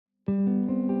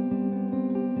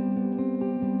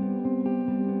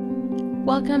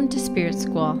Welcome to Spirit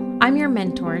School. I'm your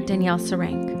mentor, Danielle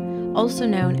Sarank, also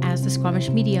known as the Squamish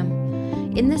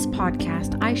Medium. In this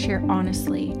podcast, I share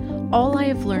honestly all I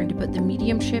have learned about the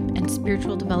mediumship and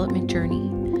spiritual development journey.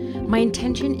 My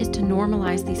intention is to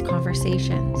normalize these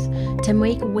conversations, to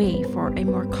make way for a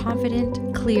more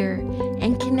confident, clear,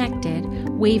 and connected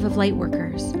wave of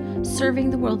lightworkers, serving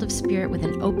the world of spirit with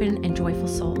an open and joyful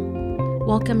soul.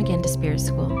 Welcome again to Spirit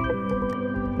School.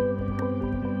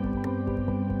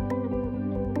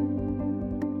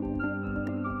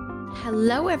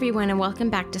 Hello everyone and welcome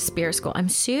back to Spirit School. I'm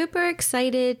super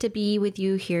excited to be with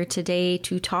you here today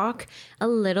to talk a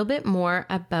little bit more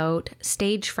about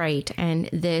stage fright and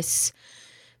this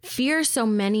fear so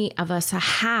many of us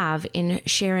have in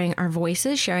sharing our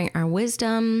voices, sharing our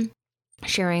wisdom,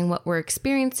 sharing what we're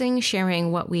experiencing,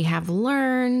 sharing what we have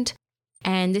learned.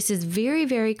 And this is very,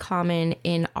 very common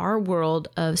in our world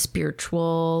of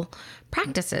spiritual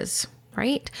practices,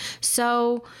 right?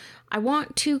 So I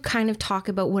want to kind of talk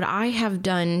about what I have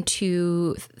done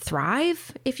to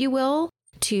thrive, if you will,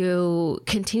 to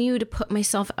continue to put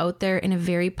myself out there in a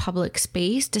very public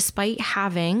space, despite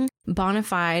having bona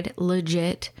fide,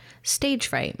 legit stage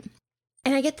fright.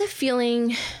 And I get the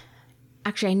feeling,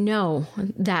 actually, I know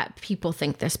that people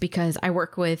think this because I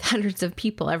work with hundreds of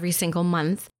people every single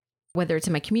month, whether it's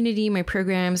in my community, my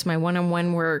programs, my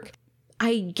one-on-one work.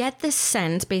 I get this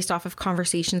sense based off of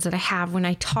conversations that I have when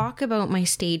I talk about my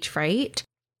stage fright,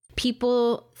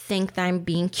 people think that I'm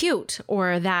being cute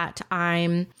or that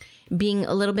I'm being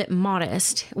a little bit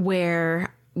modest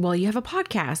where, well, you have a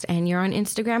podcast and you're on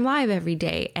Instagram Live every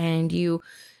day and you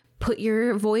put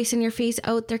your voice and your face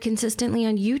out there consistently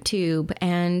on YouTube.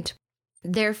 And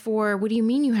therefore, what do you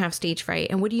mean you have stage fright?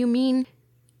 And what do you mean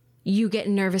you get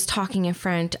nervous talking in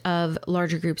front of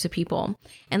larger groups of people?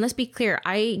 And let's be clear,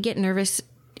 I get nervous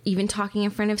even talking in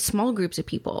front of small groups of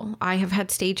people. I have had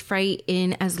stage fright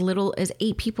in as little as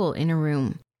 8 people in a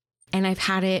room. And I've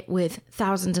had it with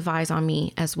thousands of eyes on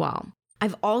me as well.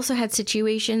 I've also had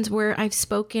situations where I've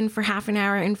spoken for half an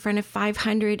hour in front of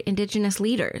 500 Indigenous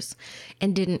leaders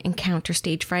and didn't encounter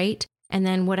stage fright. And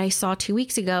then what I saw 2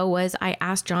 weeks ago was I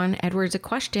asked John Edwards a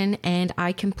question and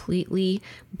I completely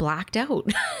blacked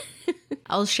out.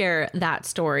 I'll share that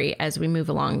story as we move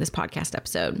along this podcast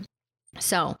episode.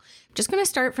 So just going to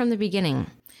start from the beginning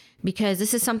because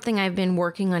this is something I've been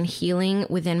working on healing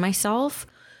within myself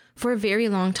for a very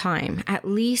long time, at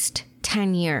least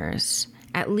 10 years.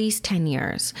 At least 10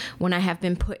 years when I have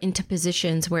been put into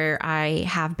positions where I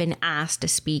have been asked to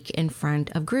speak in front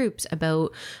of groups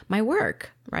about my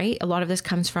work, right? A lot of this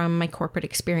comes from my corporate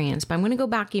experience, but I'm going to go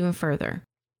back even further.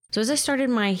 So as I started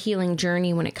my healing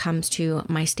journey when it comes to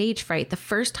my stage fright, the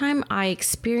first time I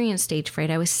experienced stage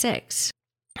fright, I was 6.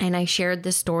 And I shared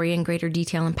this story in greater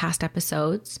detail in past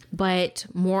episodes, but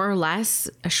more or less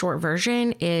a short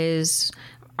version is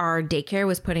our daycare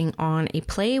was putting on a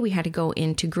play. We had to go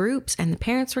into groups and the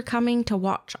parents were coming to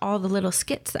watch all the little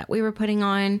skits that we were putting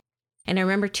on. And I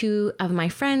remember 2 of my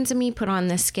friends and me put on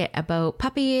this skit about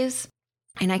puppies.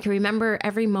 And I can remember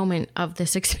every moment of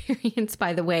this experience,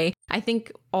 by the way. I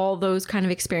think all those kind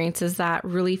of experiences that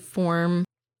really form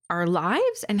our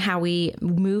lives and how we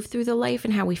move through the life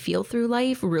and how we feel through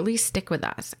life really stick with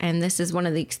us. And this is one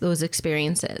of those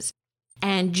experiences.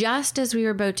 And just as we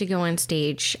were about to go on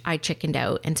stage, I chickened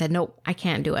out and said, nope, I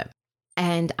can't do it.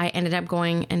 And I ended up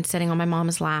going and sitting on my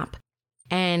mom's lap.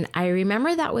 And I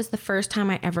remember that was the first time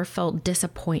I ever felt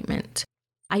disappointment.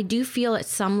 I do feel at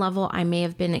some level I may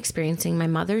have been experiencing my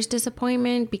mother's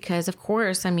disappointment because, of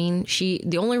course, I mean,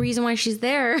 the only reason why she's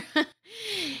there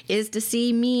is to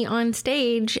see me on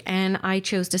stage, and I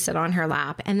chose to sit on her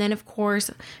lap. And then, of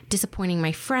course, disappointing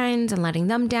my friends and letting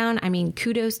them down. I mean,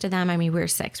 kudos to them. I mean, we're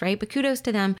 6, right? But kudos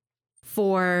to them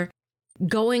for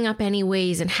going up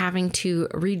anyways and having to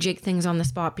rejig things on the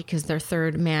spot because their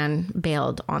third man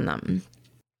bailed on them.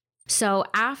 So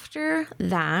after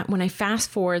that, when I fast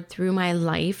forward through my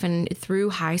life and through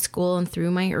high school and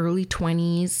through my early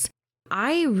 20s,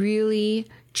 I really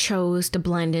chose to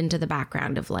blend into the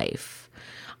background of life.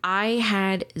 I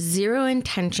had zero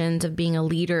intentions of being a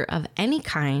leader of any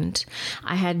kind.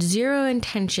 I had zero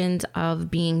intentions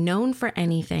of being known for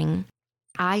anything.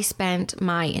 I spent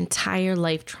my entire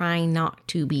life trying not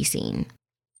to be seen,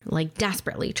 like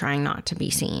desperately trying not to be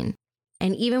seen.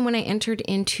 And even when I entered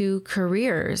into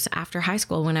careers after high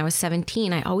school, when I was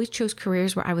 17, I always chose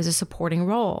careers where I was a supporting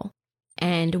role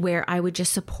and where I would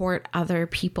just support other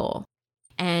people.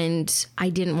 And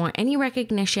I didn't want any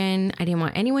recognition. I didn't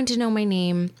want anyone to know my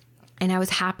name. And I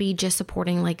was happy just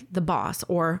supporting like the boss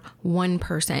or one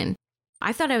person.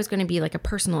 I thought I was going to be like a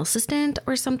personal assistant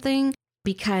or something.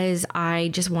 because I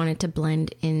just wanted to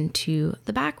blend into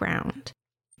the background.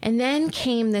 And then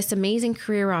came this amazing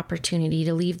career opportunity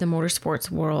to leave the motorsports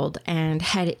world and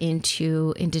head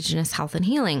into Indigenous health and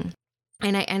healing.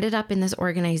 And I ended up in this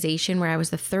organization where I was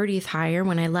the 30th hire.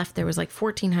 When I left, there was like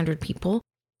 1,400 people,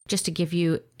 just to give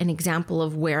you an example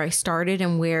of where I started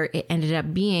and where it ended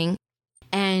up being.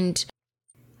 And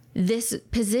this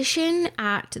position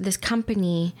at this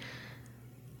company,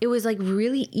 it was like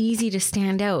really easy to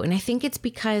stand out. And I think it's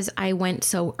because I went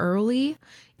so early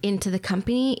into the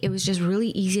company, it was just really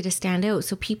easy to stand out.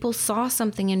 So people saw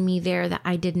something in me there that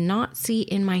I did not see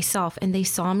in myself, and they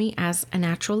saw me as a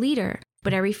natural leader.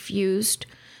 But I refused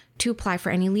to apply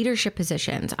for any leadership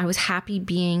positions. I was happy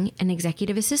being an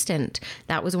executive assistant.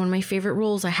 That was one of my favorite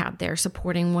roles I had there,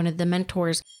 supporting one of the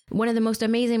mentors, one of the most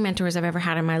amazing mentors I've ever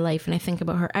had in my life. And I think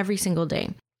about her every single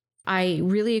day. I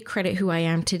really credit who I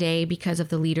am today because of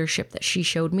the leadership that she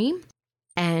showed me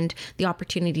and the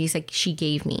opportunities that she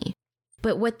gave me.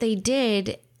 But what they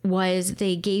did was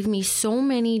they gave me so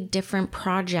many different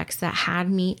projects that had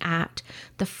me at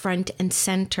the front and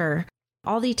center,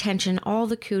 all the attention, all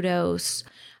the kudos,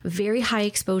 very high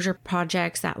exposure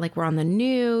projects that like were on the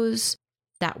news,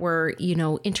 that were,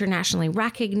 internationally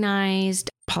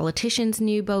recognized. Politicians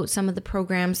knew about some of the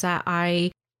programs that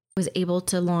I was able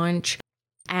to launch.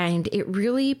 And it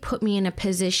really put me in a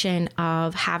position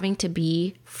of having to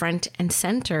be front and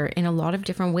center in a lot of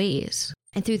different ways.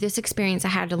 And through this experience, I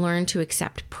had to learn to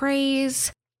accept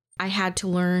praise. I had to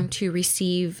learn to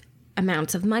receive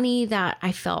amounts of money that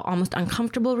I felt almost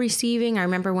uncomfortable receiving. I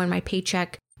remember when my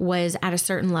paycheck was at a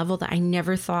certain level that I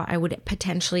never thought I would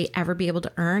potentially ever be able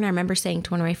to earn. I remember saying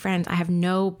to one of my friends, I have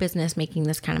no business making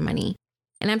this kind of money.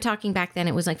 And I'm talking back then,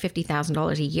 it was like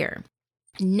 $50,000 a year.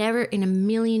 Never in a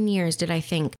million years did I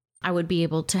think I would be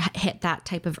able to hit that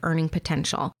type of earning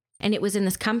potential. And it was in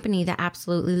this company that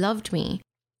absolutely loved me.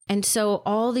 And so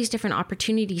all these different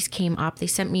opportunities came up. They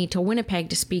sent me to Winnipeg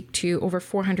to speak to over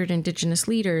 400 Indigenous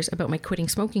leaders about my quitting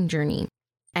smoking journey.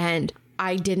 And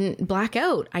I didn't black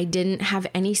out. I didn't have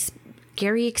any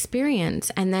scary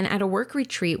experience. And then at a work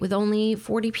retreat with only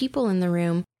 40 people in the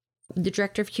room, the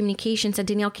director of communication said,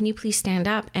 Danielle, can you please stand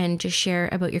up and just share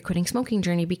about your quitting smoking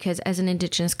journey? Because as an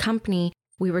Indigenous company,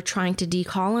 we were trying to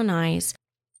decolonize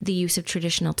the use of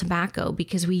traditional tobacco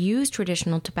because we use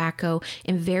traditional tobacco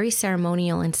in very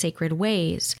ceremonial and sacred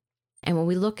ways. And when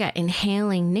we look at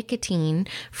inhaling nicotine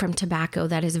from tobacco,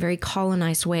 that is a very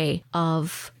colonized way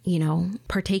of,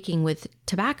 partaking with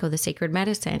tobacco, the sacred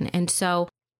medicine. And so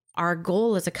our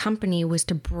goal as a company was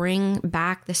to bring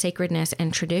back the sacredness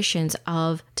and traditions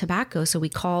of tobacco. So we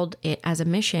called it as a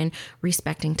mission,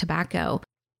 Respecting Tobacco.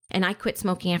 And I quit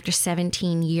smoking after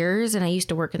 17 years. And I used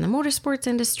to work in the motorsports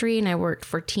industry, and I worked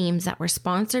for teams that were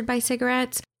sponsored by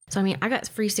cigarettes. So, I got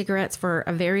free cigarettes for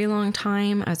a very long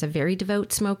time. I was a very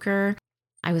devout smoker.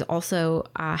 I was also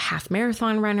a half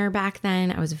marathon runner back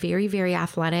then. I was very, very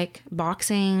athletic,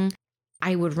 boxing.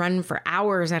 I would run for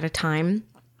hours at a time.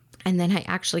 And then I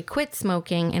actually quit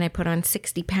smoking and I put on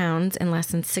 60 pounds in less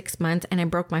than 6 months, and I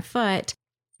broke my foot,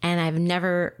 and I've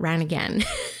never ran again.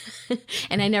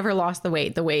 And I never lost the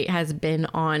weight. The weight has been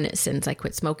on since I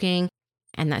quit smoking.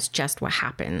 And that's just what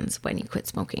happens when you quit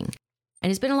smoking. And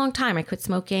it's been a long time. I quit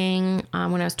smoking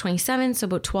when I was 27, so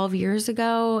about 12 years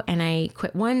ago. And I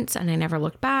quit once and I never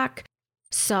looked back.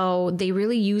 So they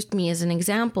really used me as an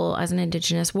example as an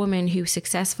Indigenous woman who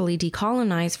successfully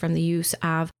decolonized from the use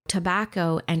of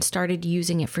tobacco and started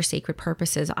using it for sacred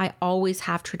purposes. I always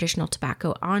have traditional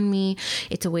tobacco on me.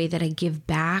 It's a way that I give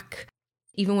back.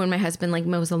 Even when my husband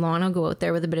mows the lawn, I'll go out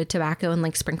there with a bit of tobacco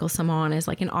and sprinkle some on as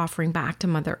an offering back to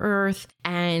Mother Earth.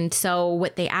 And so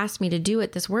what they asked me to do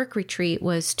at this work retreat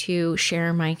was to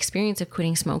share my experience of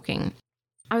quitting smoking.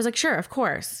 I was like, sure, of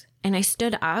course. And I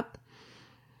stood up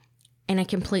and I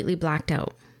completely blacked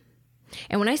out.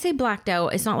 And when I say blacked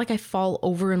out, it's not like I fall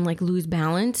over and lose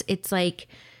balance. It's like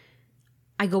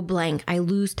I go blank. I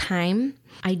lose time.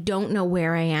 I don't know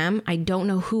where I am. I don't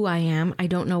know who I am. I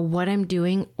don't know what I'm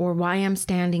doing or why I'm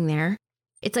standing there.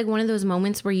 It's like one of those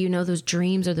moments where those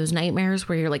dreams or those nightmares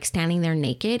where you're standing there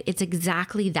naked. It's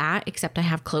exactly that, except I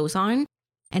have clothes on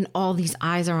and all these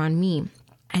eyes are on me.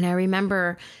 And I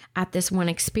remember at this one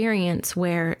experience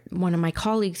where one of my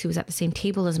colleagues who was at the same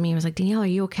table as me was like, Danielle, are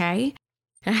you okay?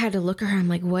 And I had to look at her. I'm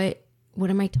like, what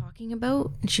am I talking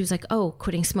about? And she was like, oh,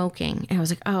 quitting smoking. And I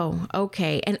was like, oh,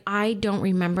 okay. And I don't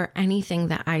remember anything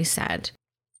that I said.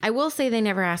 I will say they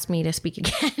never asked me to speak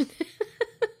again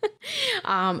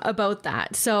about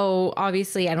that. So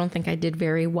obviously I don't think I did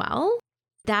very well.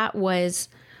 That was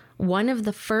one of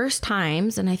the first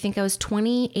times, and I think I was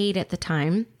 28 at the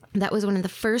time, That was one of the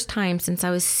first times since I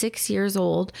was 6 years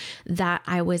old that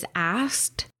I was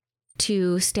asked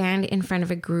to stand in front of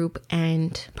a group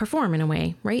and perform in a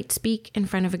way, right? Speak in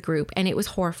front of a group. And it was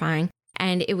horrifying.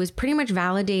 And it was pretty much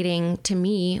validating to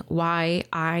me why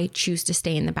I choose to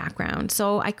stay in the background.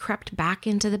 So I crept back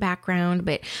into the background,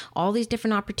 but all these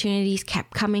different opportunities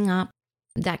kept coming up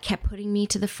that kept putting me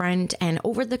to the front. And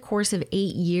over the course of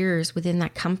 8 years within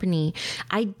that company,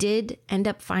 I did end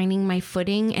up finding my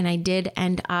footing, and I did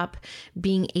end up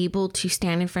being able to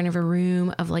stand in front of a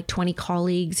room of like 20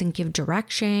 colleagues and give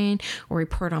direction or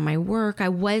report on my work. I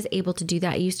was able to do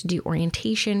that. I used to do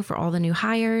orientation for all the new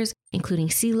hires, including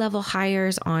C-level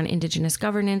hires on Indigenous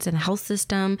governance and the health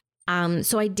system.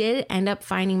 So I did end up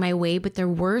finding my way, but there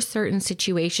were certain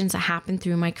situations that happened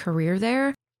through my career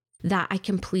there that I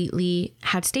completely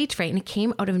had stage fright, and it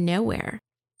came out of nowhere.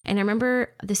 And I remember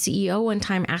the CEO one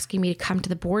time asking me to come to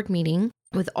the board meeting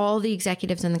with all the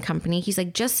executives in the company. He's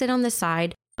like, just sit on the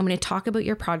side. I'm going to talk about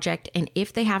your project. And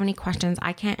if they have any questions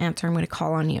I can't answer, I'm going to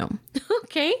call on you.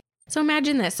 Okay. So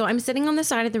imagine this. So I'm sitting on the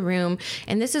side of the room,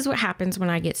 and this is what happens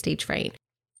when I get stage fright.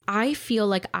 I feel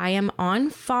like I am on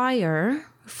fire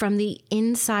from the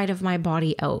inside of my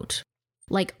body out.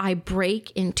 Like I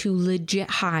break into legit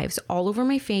hives all over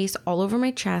my face, all over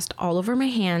my chest, all over my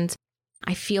hands.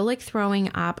 I feel like throwing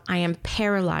up. I am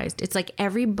paralyzed. It's like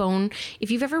every bone.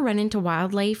 If you've ever run into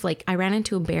wildlife, like I ran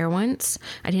into a bear once.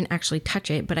 I didn't actually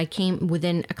touch it, but I came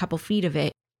within a couple feet of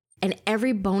it, and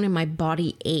every bone in my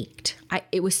body ached.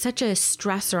 It was such a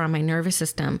stressor on my nervous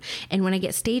system. And when I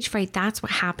get stage fright, that's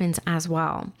what happens as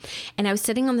well. And I was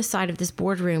sitting on the side of this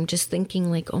boardroom just thinking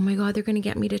like, oh my God, they're going to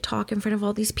get me to talk in front of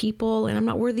all these people, and I'm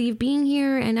not worthy of being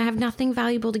here, and I have nothing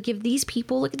valuable to give these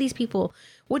people. Look at these people.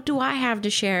 What do I have to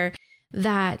share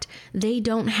that they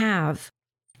don't have?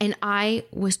 And I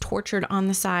was tortured on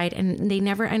the side, and they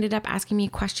never ended up asking me a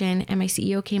question. And my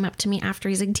CEO came up to me after.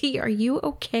 He's like, Dee, are you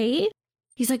okay?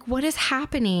 He's like, what is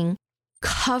happening?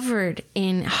 Covered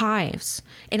in hives.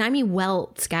 And I mean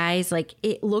welts, guys. Like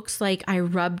it looks like I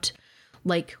rubbed,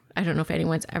 like, I don't know if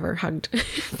anyone's ever hugged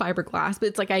fiberglass, but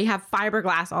it's like I have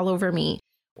fiberglass all over me,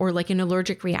 or like an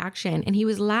allergic reaction. And he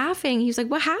was laughing. He was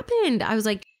like, what happened? I was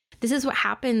like, this is what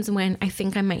happens when I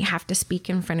think I might have to speak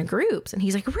in front of groups. And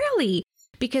he's like, really?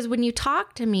 Because when you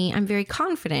talk to me, I'm very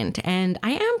confident, and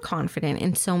I am confident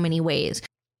in so many ways.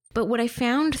 But what I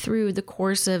found through the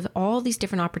course of all these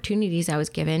different opportunities I was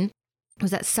given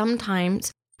was that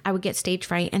sometimes I would get stage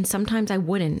fright and sometimes I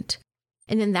wouldn't.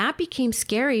 And then that became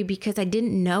scary because I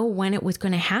didn't know when it was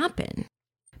going to happen,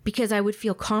 because I would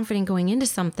feel confident going into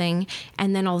something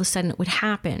and then all of a sudden it would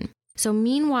happen. So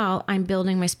meanwhile, I'm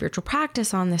building my spiritual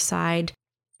practice on the side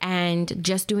and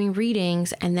just doing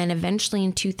readings. And then eventually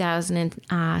in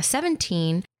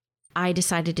 2017, I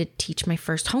decided to teach my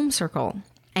first home circle.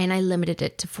 And I limited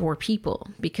it to 4 people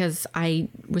because I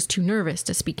was too nervous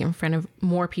to speak in front of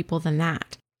more people than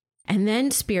that. And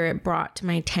then Spirit brought to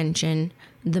my attention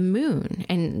the moon.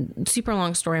 And super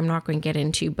long story I'm not going to get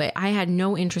into, but I had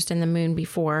no interest in the moon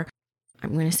before.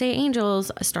 I'm going to say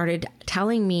angels started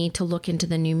telling me to look into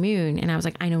the new moon. And I was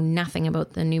like, I know nothing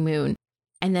about the new moon.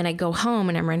 And then I go home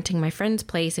and I'm renting my friend's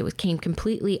place. Came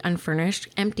completely unfurnished,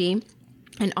 empty.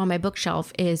 And on my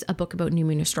bookshelf is a book about new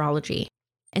moon astrology.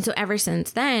 And so ever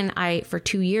since then, for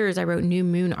 2 years, I wrote new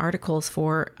moon articles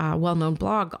for a well-known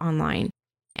blog online.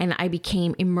 And I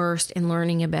became immersed in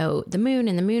learning about the moon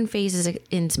and the moon phases,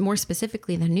 and more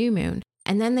specifically, the new moon.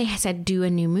 And then they said, do a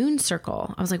new moon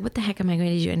circle. I was like, what the heck am I going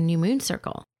to do a new moon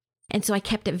circle? And so I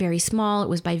kept it very small. It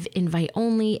was by invite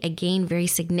only. Again, very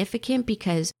significant,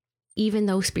 because even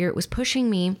though Spirit was pushing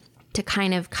me to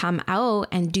kind of come out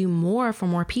and do more for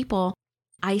more people,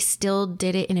 I still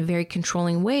did it in a very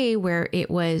controlling way where it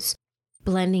was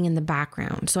blending in the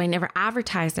background. So I never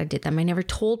advertised I did them. I never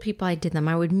told people I did them.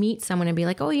 I would meet someone and be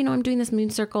like, oh, I'm doing this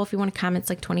moon circle. If you want to come, it's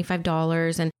like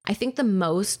 $25. And I think the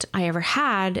most I ever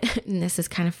had, and this is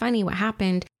kind of funny, what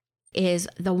happened is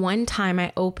the one time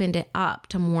I opened it up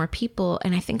to more people,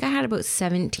 and I think I had about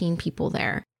 17 people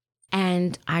there,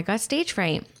 and I got stage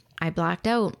fright. I blacked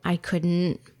out. I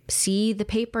couldn't see the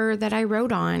paper that I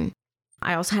wrote on.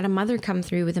 I also had a mother come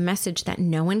through with a message that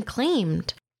no one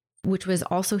claimed, which was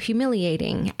also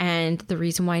humiliating. And the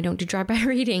reason why I don't do drive-by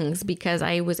readings, because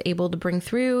I was able to bring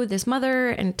through this mother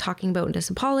and talking about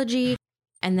disapology,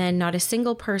 and then not a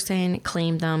single person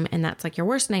claimed them. And that's like your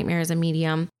worst nightmare as a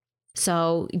medium.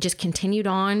 So just continued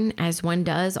on as one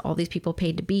does. All these people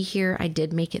paid to be here. I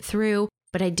did make it through,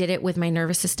 but I did it with my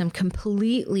nervous system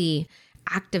completely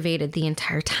activated the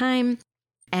entire time.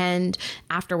 And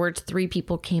afterwards, 3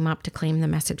 people came up to claim the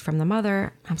message from the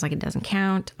mother. I was like, it doesn't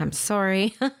count. I'm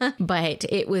sorry. But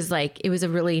it was a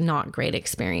really not great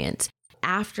experience.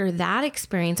 After that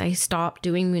experience, I stopped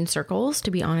doing moon circles,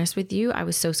 to be honest with you. I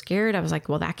was so scared. I was like,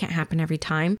 well, that can't happen every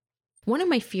time. One of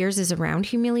my fears is around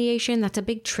humiliation. That's a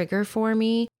big trigger for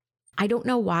me. I don't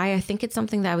know why. I think it's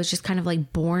something that I was just kind of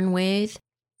like born with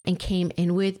and came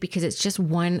in with, because it's just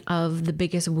one of the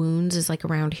biggest wounds is like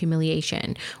around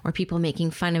humiliation or people making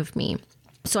fun of me.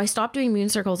 So I stopped doing moon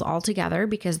circles altogether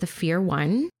because the fear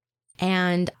won.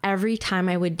 And every time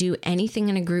I would do anything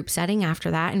in a group setting after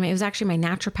that, and it was actually my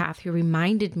naturopath who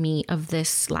reminded me of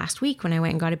this last week when I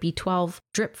went and got a B12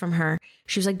 drip from her.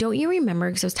 She was like, don't you remember?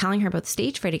 Because I was telling her about the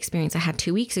stage fright experience I had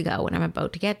 2 weeks ago and I'm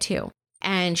about to get to.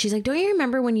 And she's like, don't you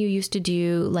remember when you used to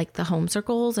do like the home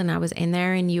circles and I was in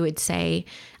there and you would say,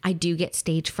 I do get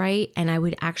stage fright, and I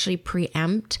would actually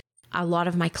preempt a lot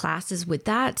of my classes with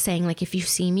that, saying like, if you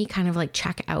see me kind of like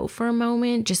check out for a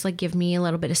moment, just like give me a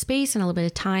little bit of space and a little bit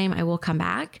of time, I will come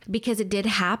back, because it did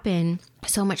happen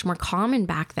so much more common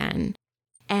back then.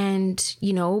 And,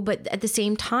 but at the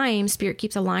same time, Spirit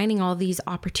keeps aligning all these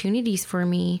opportunities for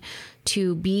me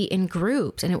to be in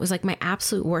groups. And it was like my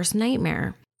absolute worst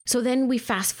nightmare. So then we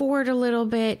fast forward a little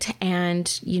bit and,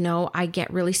 I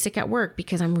get really sick at work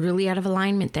because I'm really out of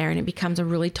alignment there, and it becomes a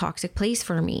really toxic place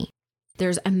for me.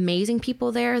 There's amazing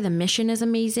people there. The mission is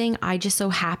amazing. I just so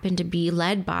happen to be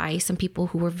led by some people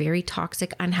who were very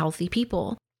toxic, unhealthy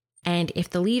people. And if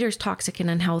the leader's toxic and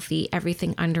unhealthy,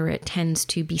 everything under it tends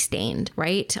to be stained,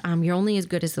 right? You're only as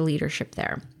good as the leadership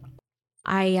there.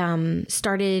 I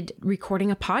started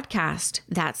recording a podcast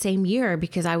that same year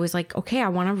because I was like, okay, I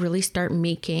want to really start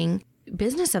making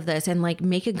business of this and like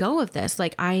make a go of this.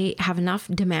 Like I have enough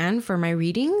demand for my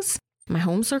readings. My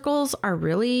home circles are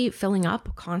really filling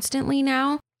up constantly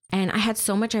now. And I had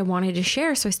so much I wanted to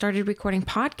share. So I started recording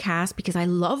podcasts because I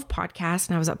love podcasts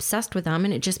and I was obsessed with them,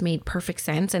 and it just made perfect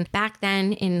sense. And back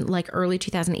then in like early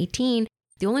 2018,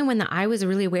 the only one that I was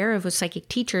really aware of was Psychic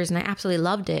Teachers, and I absolutely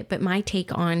loved it. But my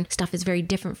take on stuff is very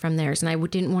different from theirs. And I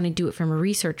didn't want to do it from a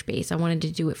research base. I wanted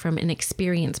to do it from an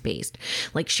experience based,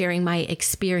 like sharing my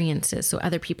experiences so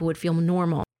other people would feel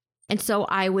normal. And so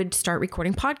I would start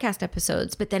recording podcast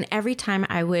episodes. But then every time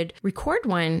I would record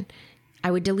one, I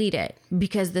would delete it,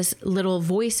 because this little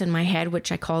voice in my head,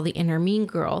 which I call the inner mean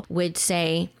girl, would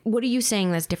say, what are you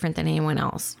saying that's different than anyone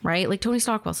else? Right? Like Tony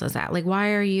Stockwell says that. Like,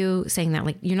 why are you saying that?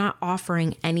 Like, you're not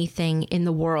offering anything in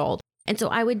the world. And so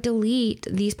I would delete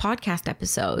these podcast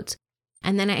episodes.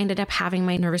 And then I ended up having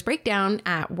my nervous breakdown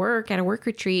at work, at a work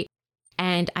retreat.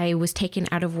 And I was taken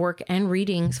out of work and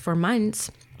readings for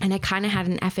months. And I kind of had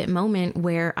an F it moment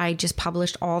where I just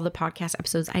published all the podcast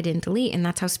episodes I didn't delete. And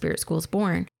that's how Spirit School is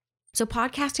born. So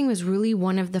podcasting was really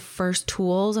one of the first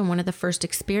tools and one of the first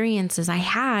experiences I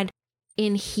had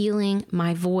in healing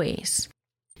my voice.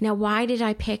 Now, why did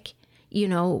I pick,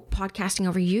 podcasting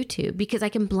over YouTube? Because I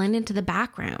can blend into the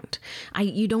background.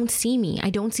 You don't see me. I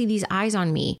don't see these eyes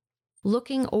on me.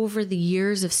 Looking over the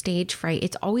years of stage fright,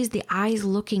 it's always the eyes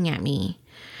looking at me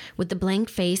with the blank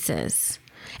faces.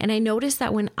 And I noticed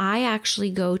that when I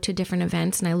actually go to different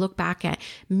events and I look back at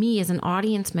me as an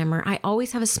audience member, I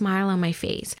always have a smile on my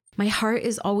face. My heart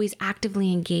is always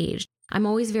actively engaged. I'm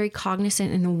always very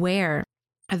cognizant and aware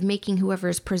of making whoever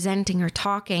is presenting or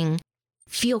talking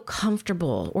feel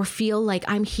comfortable or feel like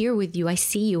I'm here with you. I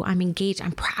see you. I'm engaged.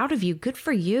 I'm proud of you. Good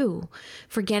for you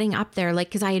for getting up there.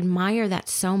 Because I admire that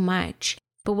so much.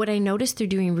 But what I noticed through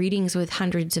doing readings with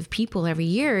hundreds of people every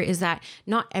year is that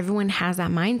not everyone has that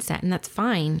mindset, and that's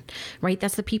fine, right?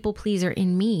 That's the people pleaser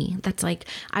in me. That's like,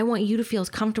 I want you to feel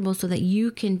as comfortable so that you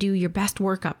can do your best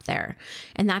work up there.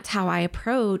 And that's how I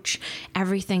approach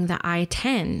everything that I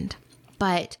attend.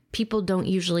 But people don't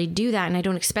usually do that, and I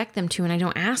don't expect them to, and I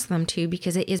don't ask them to,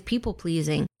 because it is people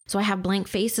pleasing. So I have blank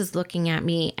faces looking at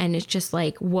me, and it's just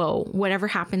like, whoa, whatever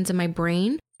happens in my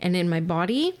brain and in my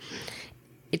body,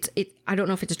 I don't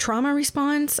know if it's a trauma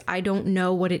response. I don't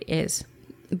know what it is,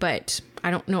 but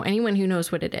I don't know anyone who knows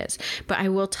what it is. But I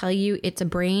will tell you, it's a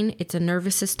brain, it's a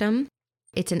nervous system,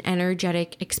 it's an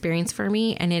energetic experience for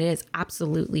me, and it is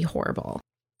absolutely horrible.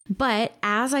 But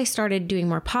as I started doing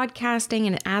more podcasting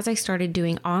and as I started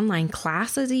doing online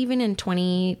classes, even in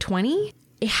 2020,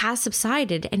 it has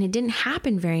subsided and it didn't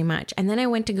happen very much. And then I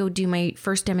went to go do my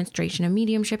first demonstration of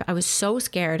mediumship. I was so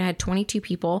scared. I had 22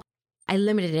 people. I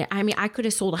limited it. I mean, I could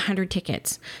have sold 100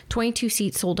 tickets. 22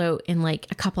 seats sold out in like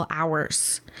a couple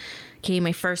hours. Okay,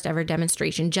 my first ever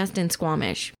demonstration just in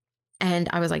Squamish. And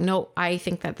I was like, no, I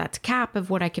think that that's a cap of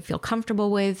what I could feel comfortable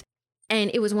with.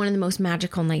 And it was one of the most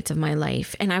magical nights of my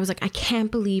life. And I was like, I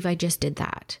can't believe I just did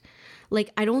that.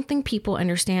 Like, I don't think people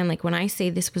understand, like, when I say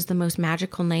this was the most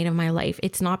magical night of my life,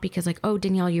 it's not because like, oh,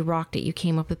 Danielle, you rocked it. You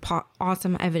came up with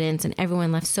awesome evidence and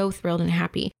everyone left so thrilled and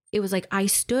happy. It was like, I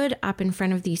stood up in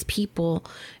front of these people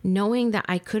knowing that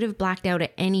I could have blacked out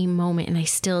at any moment and I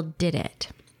still did it.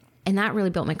 And that really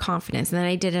built my confidence. And then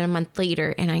I did it a month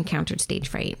later and I encountered stage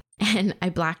fright and I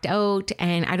blacked out.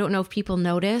 And I don't know if people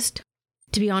noticed.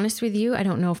 To be honest with you, I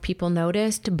don't know if people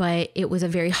noticed, but it was a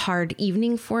very hard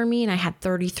evening for me. And I had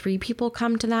 33 people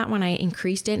come to that when I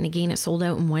increased it. And again, it sold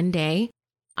out in one day.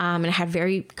 And I had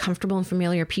very comfortable and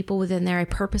familiar people within there. I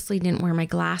purposely didn't wear my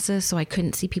glasses so I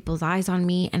couldn't see people's eyes on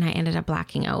me. And I ended up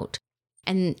blacking out.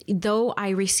 And though I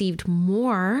received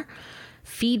more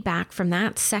feedback from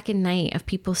that second night of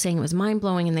people saying it was mind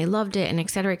blowing and they loved it and et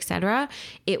cetera,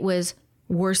 it was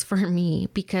worse for me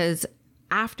because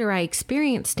after I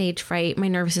experienced stage fright, my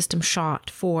nervous system shot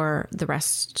for the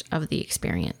rest of the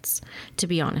experience, to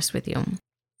be honest with you.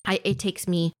 It takes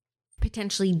me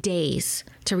potentially days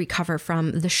to recover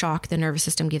from the shock the nervous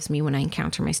system gives me when I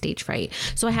encounter my stage fright.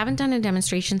 So I haven't done a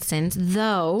demonstration since,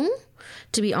 though,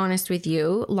 to be honest with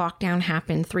you, lockdown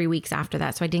happened 3 weeks after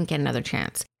that, so I didn't get another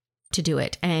chance to do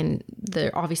it. And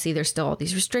obviously there's still all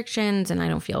these restrictions and I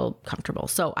don't feel comfortable.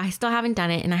 So I still haven't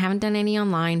done it and I haven't done any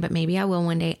online, but maybe I will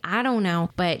one day. I don't know.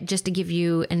 But just to give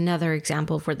you another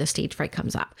example of where the stage fright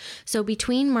comes up. So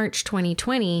between March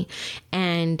 2020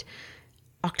 and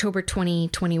October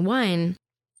 2021,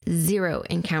 0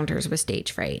 encounters with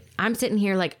stage fright. I'm sitting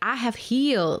here like, I have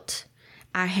healed.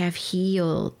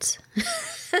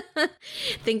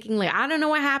 Thinking like, I don't know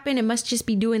what happened. It must just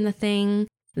be doing the thing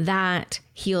that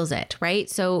heals it, right?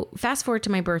 So fast forward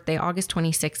to my birthday, August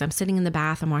 26th. I'm sitting in the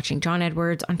bath. I'm watching John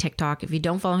Edwards on TikTok. If you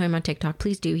don't follow him on TikTok,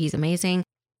 please do. He's amazing.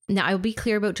 Now, I'll be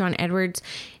clear about John Edwards.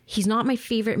 He's not my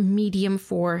favorite medium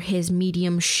for his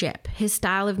mediumship. His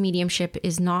style of mediumship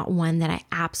is not one that I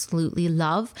absolutely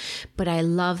love, but I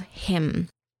love him.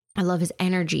 I love his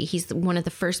energy. He's one of the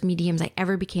first mediums I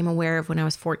ever became aware of when I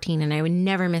was 14, and I would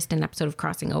never missed an episode of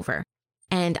Crossing Over.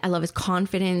 And I love his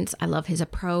confidence. I love his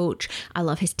approach. I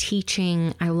love his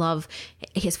teaching. I love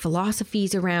his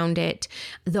philosophies around it,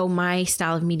 though my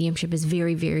style of mediumship is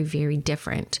very, very, very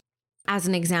different. As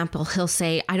an example, he'll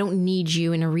say, I don't need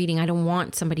you in a reading. I don't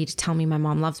want somebody to tell me my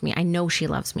mom loves me. I know she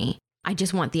loves me. I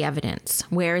just want the evidence.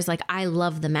 Whereas like, I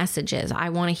love the messages. I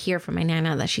want to hear from my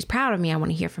Nana that she's proud of me. I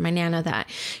want to hear from my Nana that,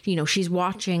 you know, she's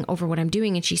watching over what I'm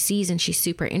doing and she sees and she's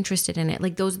super interested in it.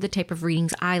 Like those are the type of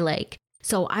readings I like.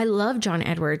 So I love John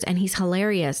Edwards and he's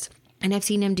hilarious. And I've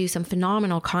seen him do some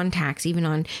phenomenal contacts, even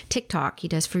on TikTok. He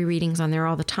does free readings on there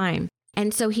all the time.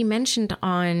 And so he mentioned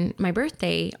on my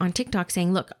birthday on TikTok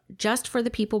saying, look, just for the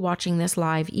people watching this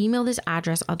live, email this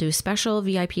address. I'll do a special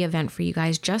VIP event for you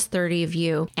guys, just 30 of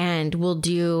you, and we'll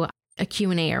do a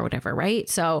Q&A or whatever, right?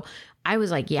 So I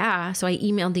was like, yeah. So I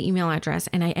emailed the email address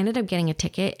and I ended up getting a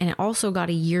ticket, and I also got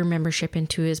a year membership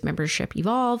into his membership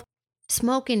Evolve.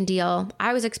 Smoking deal.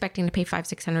 I was expecting to pay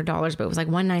 $500-$600, but it was like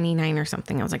 $199 or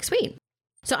something. I was like, sweet.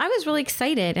 So I was really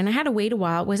excited and I had to wait a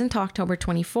while. It wasn't until October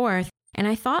 24th. And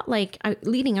I thought like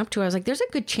leading up to it, I was like, there's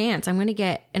a good chance I'm going to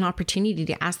get an opportunity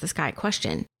to ask this guy a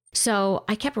question. So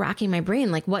I kept racking my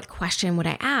brain, like, what question would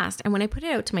I ask? And when I put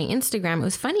it out to my Instagram, it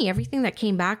was funny. Everything that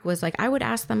came back was like, I would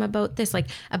ask them about this, like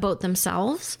about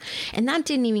themselves. And that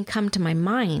didn't even come to my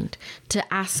mind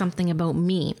to ask something about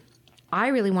me. I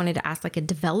really wanted to ask like a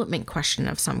development question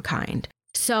of some kind.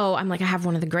 So I'm like, I have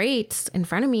one of the greats in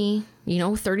front of me,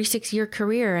 36-year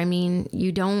career. I mean,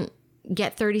 you don't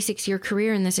get 36-year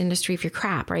career in this industry if you're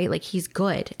crap, right? Like he's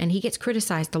good and he gets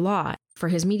criticized a lot for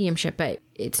his mediumship, but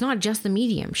it's not just the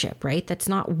mediumship, right? That's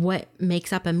not what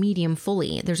makes up a medium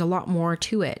fully. There's a lot more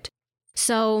to it.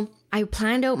 So I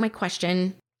planned out my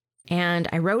question and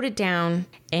I wrote it down,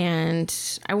 and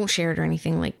I won't share it or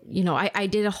anything. Like, I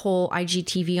did a whole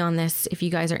IGTV on this. If you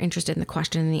guys are interested in the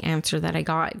question and the answer that I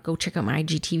got, go check out my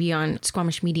IGTV on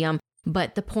Squamish Medium.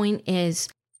 But the point is,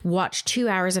 watch 2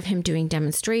 hours of him doing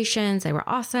demonstrations. They were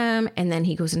awesome. And then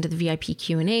he goes into the VIP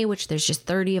Q&A, which there's just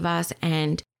 30 of us.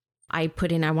 And I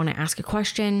put in, I want to ask a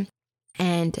question.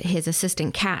 And his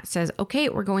assistant Kat says, okay,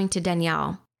 we're going to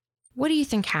Danielle. What do you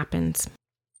think happens?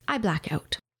 I black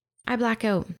out.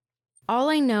 All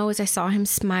I know is I saw him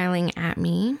smiling at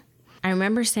me. I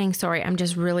remember saying, sorry, I'm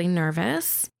just really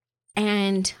nervous.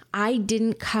 And I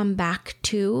didn't come back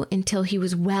to until he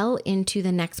was well into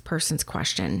the next person's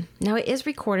question. Now it is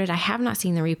recorded. I have not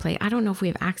seen the replay. I don't know if we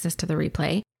have access to the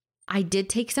replay. I did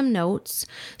take some notes.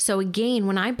 So again,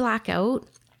 when I black out,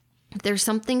 there's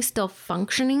something still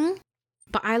functioning,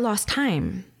 but I lost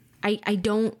time. I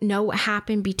don't know what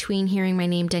happened between hearing my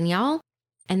name, Danielle,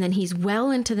 and then he's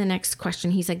well into the next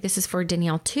question. He's like, this is for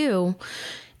Danielle too.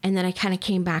 And then I kind of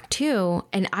came back to,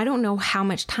 and I don't know how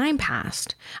much time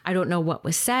passed. I don't know what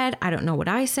was said. I don't know what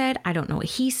I said. I don't know what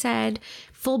he said.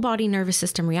 Full body nervous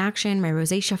system reaction. My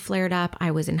rosacea flared up.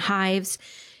 I was in hives.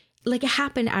 Like, it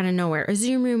happened out of nowhere. A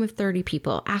Zoom room of 30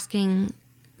 people asking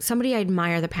somebody I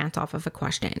admire the pants off of a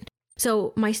question.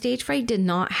 So my stage fright did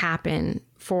not happen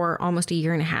for almost a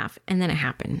year and a half. And then it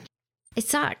happened. It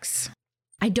sucks.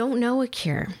 I don't know a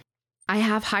cure. I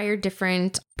have hired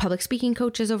different public speaking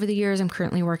coaches over the years. I'm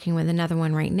currently working with another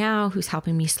one right now who's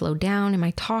helping me slow down in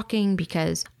my talking,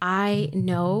 because I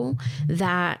know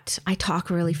that I talk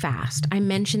really fast. I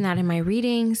mentioned that in my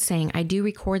readings, saying I do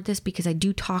record this because I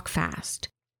do talk fast.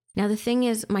 Now, the thing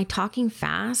is, my talking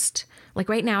fast, like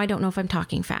right now, I don't know if I'm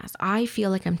talking fast. I feel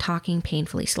like I'm talking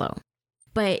painfully slow,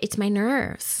 but it's my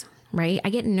nerves, right? I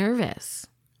get nervous.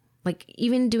 Like,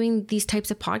 even doing these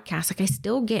types of podcasts, like, I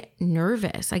still get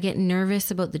nervous. I get nervous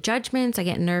about the judgments. I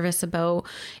get nervous about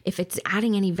if it's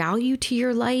adding any value to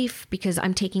your life, because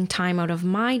I'm taking time out of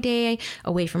my day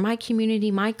away from my community,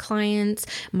 my clients,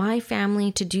 my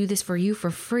family to do this for you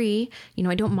for free. You know,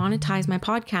 I don't monetize my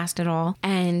podcast at all.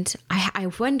 And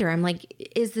I wonder, I'm like,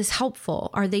 is this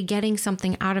helpful? Are they getting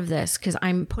something out of this? Because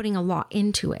I'm putting a lot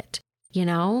into it, you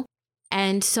know?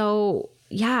 And so,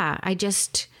 yeah,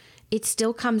 it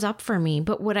still comes up for me.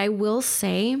 But what I will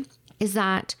say is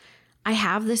that I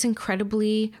have this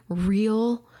incredibly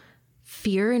real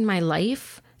fear in my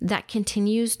life that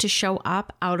continues to show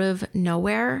up out of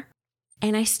nowhere,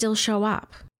 and I still show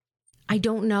up. I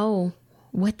don't know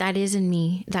what that is in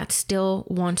me that still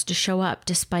wants to show up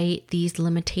despite these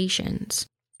limitations.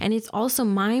 And it's also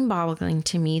mind-boggling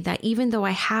to me that even though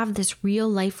I have this real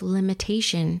life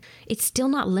limitation, it's still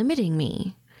not limiting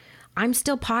me. I'm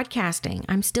still podcasting.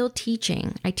 I'm still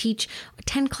teaching. I teach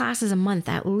 10 classes a month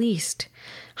at least,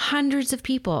 hundreds of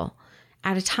people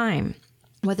at a time,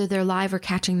 whether they're live or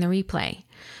catching the replay.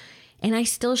 And I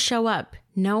still show up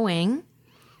knowing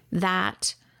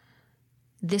that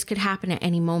this could happen at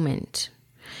any moment.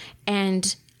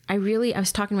 And I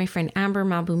was talking to my friend Amber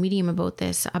Malibu Medium about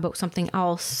this, about something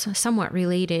else somewhat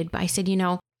related, but I said, you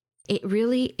know, it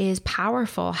really is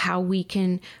powerful how we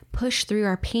can push through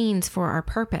our pains for our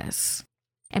purpose.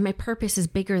 And my purpose is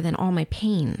bigger than all my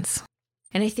pains.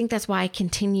 And I think that's why I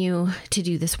continue to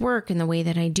do this work in the way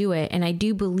that I do it. And I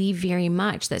do believe very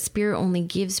much that Spirit only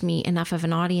gives me enough of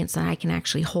an audience that I can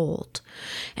actually hold.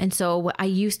 And so I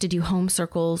used to do home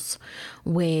circles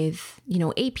with,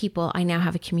 8 people. I now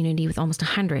have a community with almost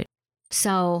 100.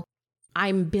 So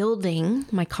I'm building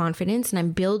my confidence and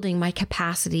I'm building my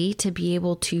capacity to be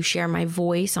able to share my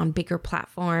voice on bigger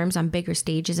platforms, on bigger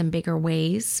stages in bigger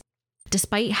ways,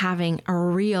 despite having a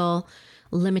real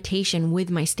limitation with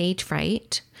my stage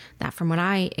fright that, from what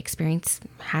I experience,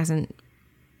 hasn't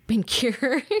been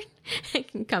cured. It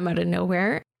can come out of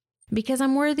nowhere because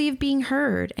I'm worthy of being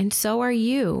heard, and so are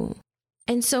you.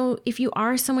 And so if you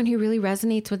are someone who really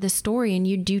resonates with this story and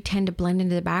you do tend to blend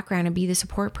into the background and be the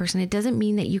support person, it doesn't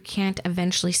mean that you can't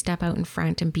eventually step out in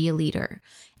front and be a leader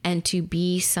and to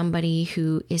be somebody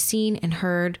who is seen and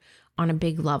heard on a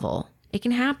big level. It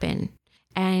can happen.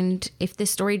 And if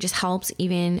this story just helps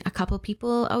even a couple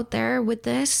people out there with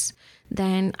this,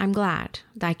 then I'm glad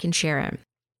that I can share it.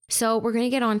 So we're going to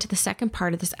get on to the second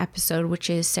part of this episode, which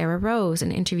is Sarah Rose,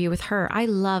 an interview with her. I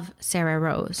love Sarah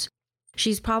Rose.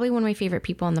 She's probably one of my favorite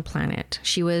people on the planet.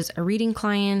 She was a reading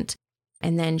client,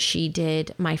 and then she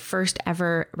did my first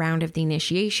ever round of the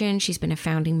initiation. She's been a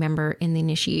founding member in the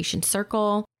initiation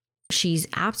circle. She's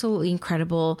absolutely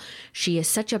incredible. She is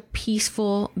such a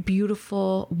peaceful,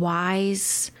 beautiful,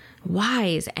 wise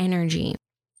energy.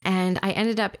 And I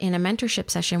ended up in a mentorship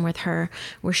session with her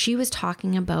where she was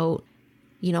talking about,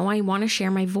 I want to share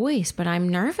my voice, but I'm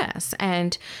nervous.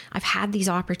 And I've had these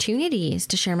opportunities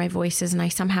to share my voices and I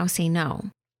somehow say no.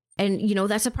 And,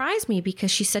 that surprised me because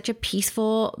she's such a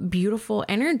peaceful, beautiful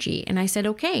energy. And I said,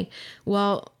 okay,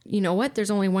 well, you know what?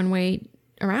 There's only one way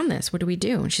around this. What do we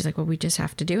do? And she's like, well, we just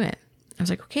have to do it. I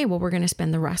was like, okay, well, we're going to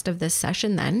spend the rest of this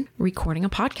session then recording a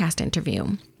podcast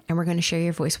interview, and we're going to share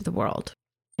your voice with the world.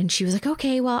 And she was like,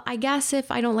 okay, well, I guess if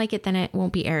I don't like it, then it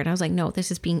won't be aired. I was like, no, this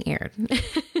is being aired.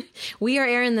 We are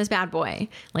airing this bad boy.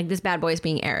 Like, this bad boy is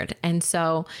being aired. And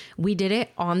so we did it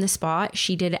on the spot.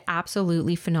 She did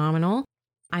absolutely phenomenal.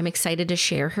 I'm excited to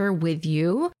share her with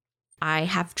you. I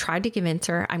have tried to convince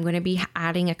her. I'm going to be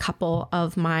adding a couple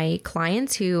of my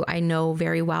clients who I know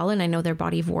very well and I know their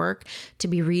body of work to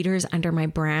be readers under my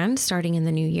brand starting in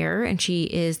the new year. And she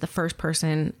is the first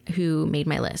person who made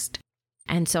my list.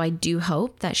 And so I do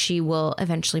hope that she will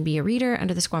eventually be a reader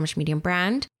under the Squamish Medium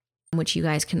brand, which you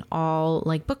guys can all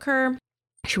book her.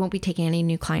 She won't be taking any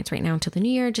new clients right now until the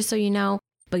new year, just so you know.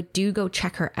 But do go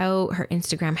check her out. Her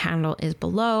Instagram handle is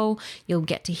below. You'll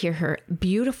get to hear her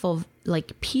beautiful,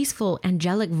 like peaceful,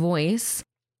 angelic voice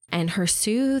and her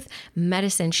soothe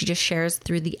medicine she just shares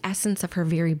through the essence of her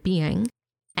very being.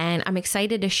 And I'm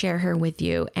excited to share her with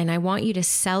you. And I want you to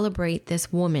celebrate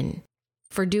this woman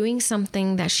for doing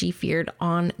something that she feared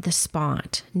on the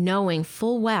spot, knowing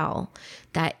full well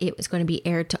that it was going to be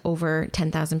aired to over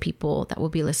 10,000 people that will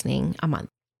be listening a month.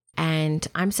 And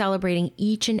I'm celebrating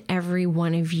each and every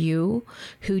one of you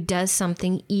who does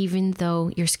something even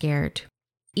though you're scared.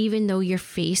 Even though you're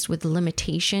faced with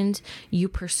limitations, you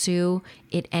pursue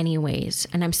it anyways.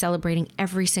 And I'm celebrating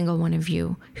every single one of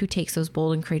you who takes those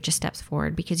bold and courageous steps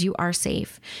forward, because you are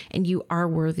safe and you are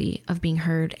worthy of being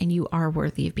heard and you are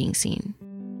worthy of being seen.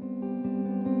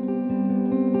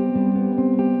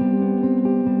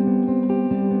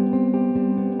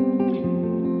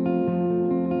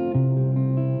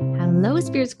 Hello,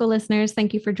 Spirit School listeners.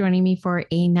 Thank you for joining me for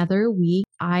another week.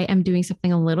 I am doing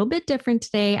something a little bit different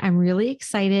today. I'm really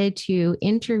excited to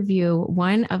interview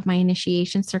one of my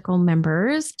Initiation Circle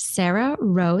members, Sarah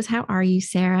Rose. How are you,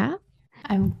 Sarah?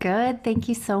 I'm good. Thank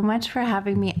you so much for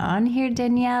having me on here,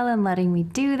 Danielle, and letting me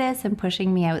do this and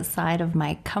pushing me outside of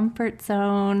my comfort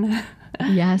zone.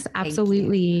 Yes,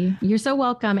 absolutely. You're so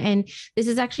welcome. And this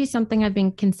is actually something I've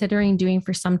been considering doing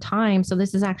for some time. So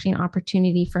this is actually an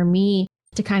opportunity for me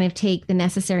to kind of take the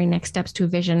necessary next steps to a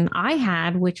vision I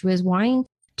had, which was wanting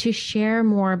to share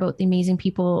more about the amazing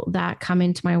people that come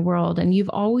into my world. And you've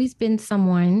always been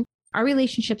someone, our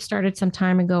relationship started some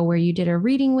time ago where you did a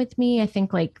reading with me, I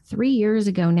think like 3 years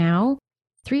ago now.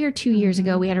 3 or 2 years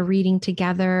ago, we had a reading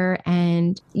together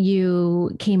and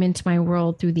you came into my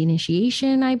world through the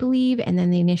initiation, I believe, and then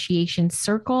the initiation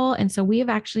circle. And so we have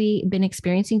actually been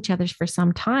experiencing each other for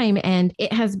some time. And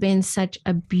it has been such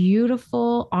a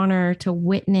beautiful honor to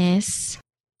witness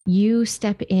you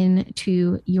step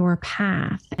into your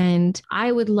path. And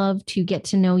I would love to get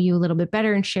to know you a little bit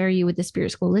better and share you with the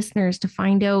Spirit School listeners to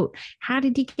find out, how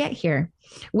did you get here?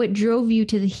 What drove you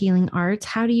to the healing arts?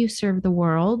 How do you serve the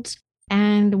world?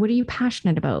 And what are you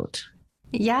passionate about?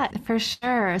 Yeah, for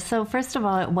sure. So first of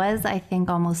all, it was, I think,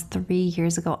 almost 3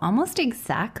 years ago, almost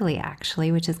exactly,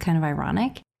 actually, which is kind of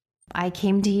ironic. I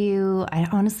came to you. I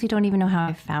honestly don't even know how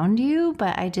I found you,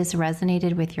 but I just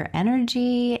resonated with your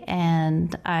energy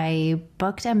and I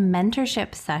booked a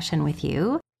mentorship session with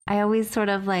you. I always sort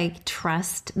of like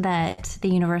trust that the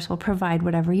universe will provide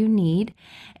whatever you need.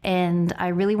 And I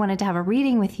really wanted to have a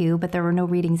reading with you, but there were no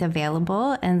readings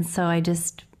available. And so I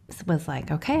just was like,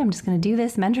 okay, I'm just going to do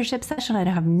this mentorship session. I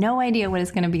have no idea what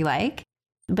it's going to be like.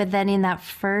 But then in that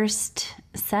first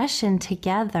session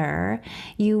together,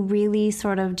 you really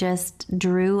sort of just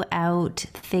drew out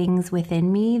things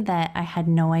within me that I had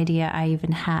no idea I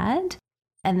even had.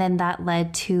 And then that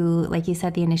led to, like you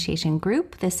said, the initiation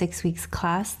group, the 6 weeks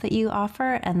class that you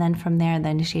offer. And then from there, the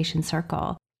initiation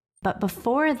circle. But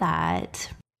before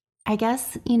that, I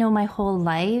guess, my whole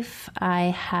life, I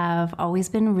have always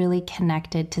been really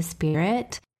connected to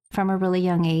spirit. From a really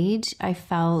young age, I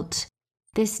felt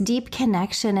this deep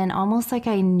connection and almost like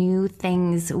I knew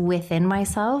things within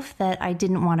myself that I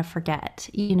didn't want to forget.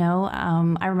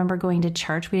 I remember going to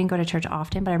church. We didn't go to church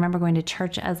often, but I remember going to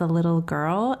church as a little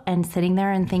girl and sitting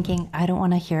there and thinking, I don't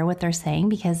want to hear what they're saying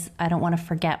because I don't want to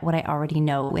forget what I already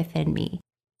know within me.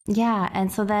 Yeah.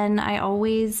 And so then I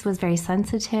always was very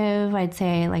sensitive. I'd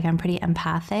say like I'm pretty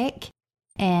empathic.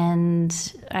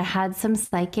 And I had some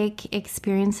psychic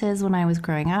experiences when I was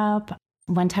growing up.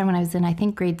 One time when I was in, I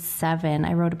think, grade 7,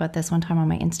 I wrote about this one time on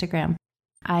my Instagram.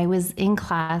 I was in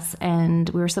class and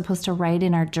we were supposed to write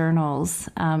in our journals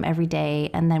every day.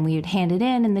 And then we would hand it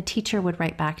in and the teacher would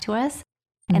write back to us.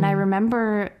 Mm-hmm. And I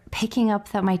remember picking up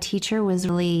that my teacher was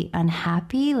really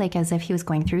unhappy, like as if he was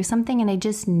going through something. And I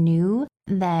just knew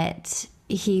that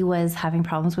he was having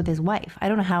problems with his wife. I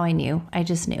don't know how I knew. I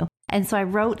just knew. And so I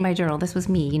wrote in my journal, this was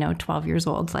me, 12 years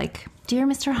old, like, dear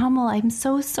Mr. Hummel, I'm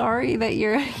so sorry that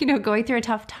you're, going through a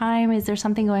tough time. Is there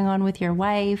something going on with your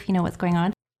wife? What's going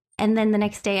on? And then the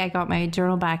next day I got my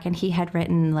journal back and he had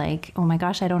written like, oh my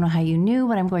gosh, I don't know how you knew,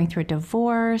 but I'm going through a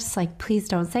divorce. Like, please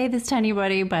don't say this to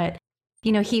anybody. But,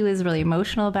 he was really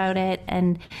emotional about it.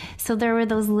 And so there were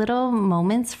those little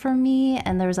moments for me.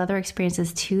 And there was other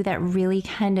experiences too that really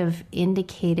kind of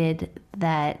indicated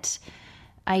that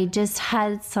I just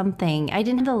had something. I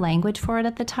didn't have the language for it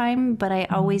at the time, but I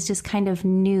always just kind of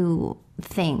knew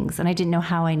things and I didn't know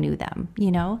how I knew them,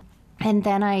 And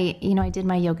then I did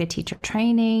my yoga teacher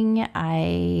training.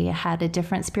 I had a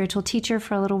different spiritual teacher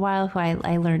for a little while who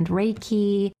I learned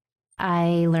Reiki.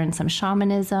 I learned some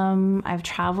shamanism. I've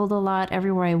traveled a lot.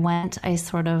 Everywhere I went, I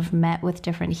sort of met with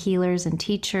different healers and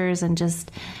teachers and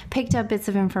just picked up bits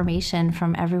of information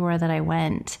from everywhere that I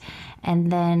went.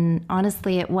 And then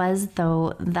honestly, it was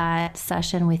though that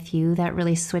session with you that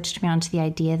really switched me onto the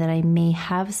idea that I may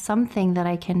have something that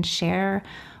I can share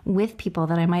with people,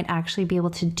 that I might actually be able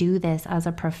to do this as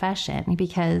a profession,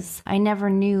 because I never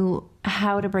knew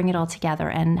how to bring it all together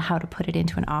and how to put it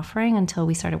into an offering until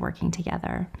we started working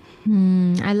together.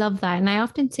 I love that. And I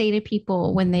often say to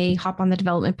people when they hop on the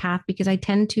development path, because I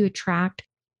tend to attract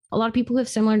a lot of people who have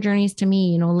similar journeys to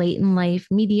me, late in life,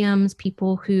 mediums,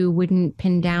 people who wouldn't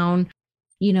pin down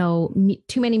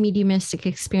too many mediumistic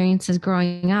experiences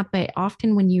growing up. But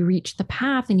often when you reach the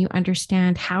path and you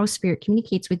understand how spirit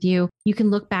communicates with you, you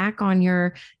can look back on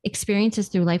your experiences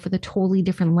through life with a totally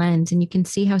different lens. And you can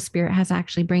see how spirit has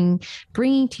actually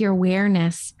bringing to your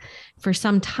awareness for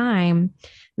some time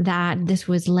that this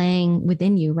was laying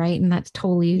within you, right? And that's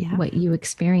totally what you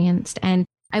experienced. And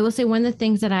I will say one of the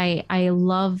things that I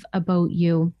love about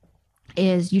you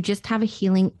is you just have a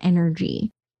healing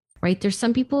energy. Right? There's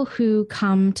some people who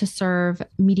come to serve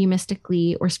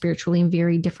mediumistically or spiritually in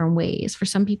very different ways. For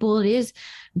some people, it is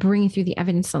bringing through the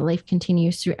evidence that life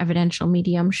continues through evidential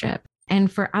mediumship.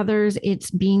 And for others,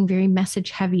 it's being very message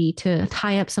heavy to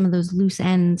tie up some of those loose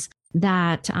ends,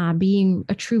 that being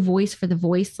a true voice for the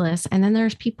voiceless. And then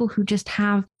there's people who just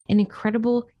have an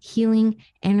incredible healing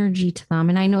energy to them.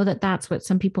 And I know that that's what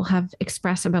some people have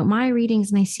expressed about my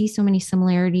readings. And I see so many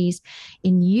similarities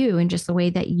in you and just the way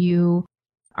that you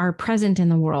are present in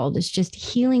the world. Is just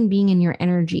healing being in your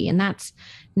energy. And that's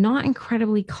not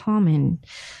incredibly common.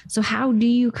 So how do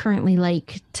you currently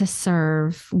like to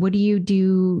serve? What do you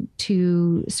do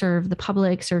to serve the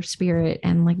public, serve spirit,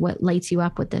 and like what lights you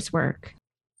up with this work?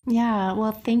 Yeah,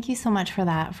 well, thank you so much for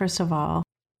that. First of all,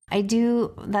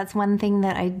 that's one thing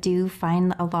that I do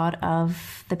find a lot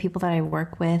of the people that I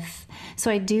work with. So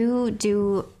I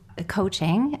do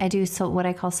coaching. I do what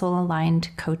I call soul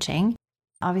aligned coaching.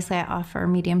 Obviously, I offer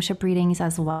mediumship readings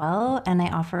as well, and I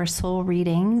offer soul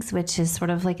readings, which is sort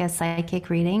of like a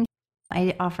psychic reading.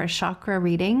 I offer chakra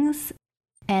readings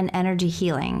and energy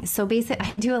healing. So basically,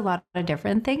 I do a lot of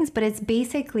different things, but it's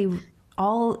basically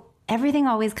everything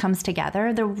always comes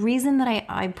together. The reason that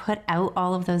I put out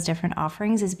all of those different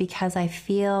offerings is because I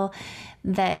feel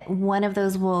that one of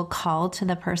those will call to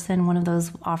the person, one of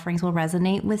those offerings will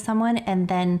resonate with someone, and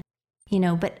then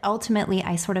but ultimately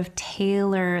I sort of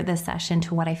tailor the session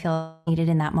to what I feel needed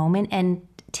in that moment. And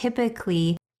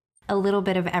typically a little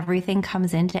bit of everything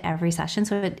comes into every session.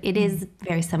 So it is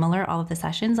very similar, all of the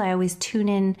sessions. I always tune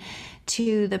in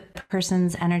to the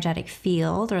person's energetic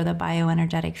field or the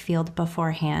bioenergetic field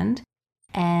beforehand.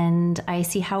 And I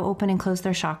see how open and closed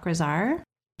their chakras are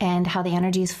and how the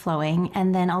energy is flowing.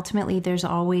 And then ultimately there's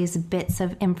always bits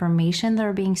of information that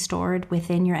are being stored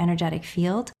within your energetic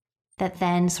field that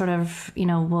then sort of,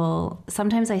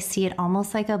 sometimes I see it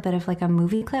almost like a bit of like a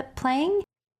movie clip playing,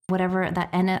 whatever that,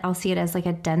 and I'll see it as like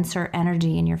a denser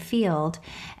energy in your field.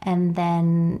 And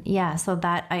then, so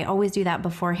that I always do that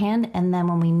beforehand. And then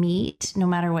when we meet, no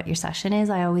matter what your session is,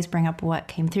 I always bring up what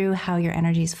came through, how your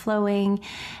energy is flowing.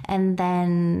 And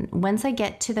then once I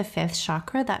get to the fifth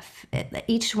chakra,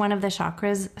 each one of the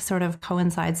chakras sort of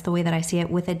coincides, the way that I see it,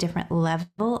 with a different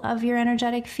level of your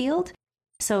energetic field.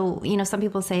 So, some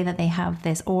people say that they have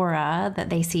this aura that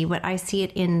they see, but I see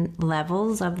it in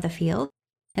levels of the field.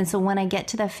 And so when I get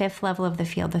to the fifth level of the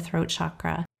field, the throat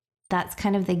chakra, that's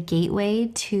kind of the gateway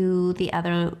to the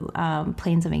other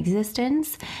planes of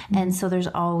existence. Mm-hmm. And so there's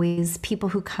always people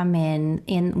who come in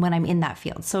when I'm in that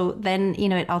field. So then,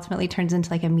 it ultimately turns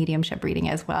into like a mediumship reading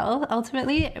as well,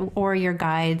 ultimately, or your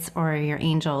guides or your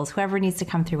angels, whoever needs to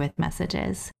come through with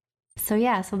messages. So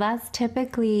so that's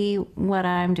typically what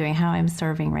I'm doing, how I'm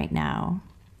serving right now.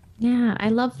 Yeah, I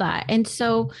love that. And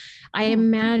so I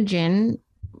imagine,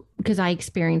 because I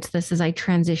experienced this as I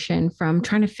transition from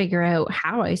trying to figure out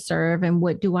how I serve and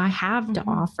what do I have to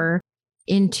offer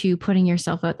into putting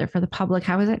yourself out there for the public.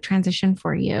 How was that transition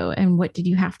for you? And what did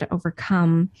you have to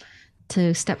overcome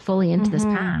to step fully into this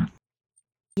path?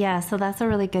 Yeah, so that's a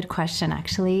really good question,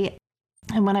 actually.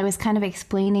 And when I was kind of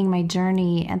explaining my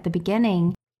journey at the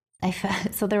beginning, I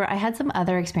had some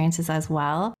other experiences as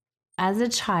well. As a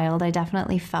child, I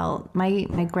definitely felt my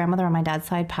grandmother on my dad's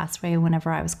side passed away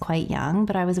whenever I was quite young,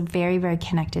 but I was very, very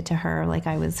connected to her. Like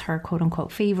I was her quote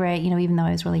unquote favorite, even though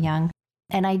I was really young.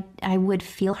 And I would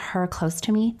feel her close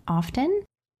to me often.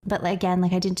 But again,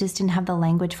 I just didn't have the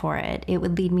language for it. It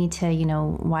would lead me to,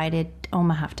 why did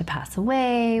Oma have to pass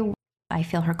away? I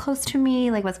feel her close to me.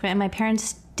 Like what's going on? And my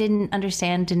parents didn't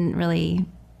understand, didn't really,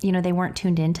 they weren't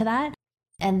tuned into that.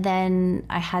 And then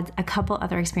I had a couple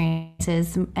other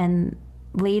experiences. And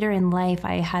later in life,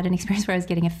 I had an experience where I was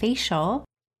getting a facial.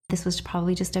 This was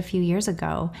probably just a few years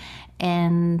ago.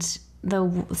 And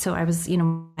so I was,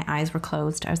 my eyes were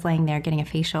closed. I was laying there getting a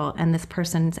facial, and this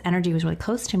person's energy was really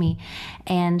close to me.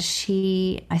 And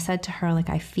I said to her, like,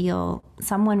 I feel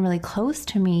someone really close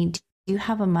to me. Do you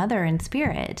have a mother in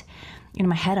spirit? In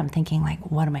my head, I'm thinking,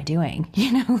 like, what am I doing?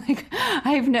 Like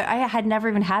I had never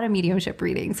even had a mediumship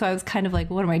reading. So I was kind of like,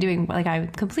 what am I doing? Like, I'm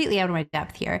completely out of my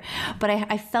depth here. But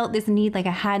I felt this need, like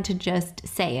I had to just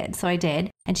say it. So I did.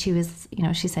 And she was,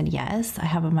 she said, yes, I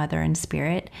have a mother in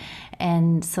spirit.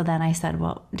 And so then I said,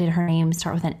 well, did her name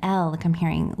start with an L? Like I'm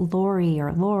hearing Lori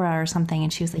or Laura or something.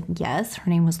 And she was like, yes, her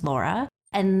name was Laura.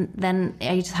 And then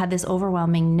I just had this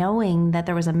overwhelming knowing that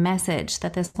there was a message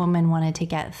that this woman wanted to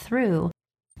get through.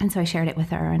 And so I shared it with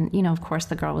her, and, of course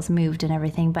the girl was moved and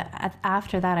everything. But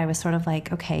after that, I was sort of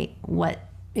like, okay, what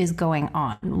is going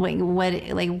on?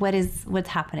 What's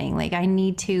happening? Like, I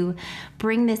need to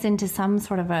bring this into some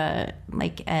sort of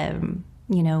an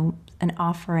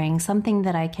offering, something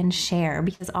that I can share,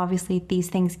 because obviously these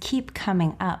things keep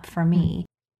coming up for me.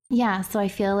 Yeah, so I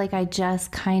feel like I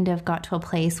just kind of got to a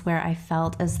place where I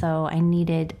felt as though I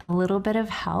needed a little bit of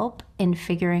help in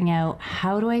figuring out,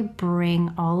 how do I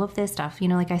bring all of this stuff?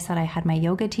 Like I said, I had my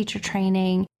yoga teacher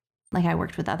training, like I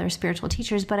worked with other spiritual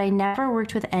teachers, but I never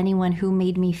worked with anyone who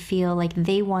made me feel like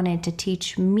they wanted to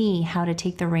teach me how to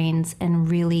take the reins and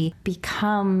really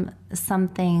become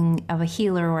something of a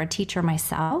healer or a teacher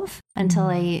myself, until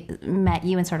I met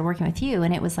you and started working with you.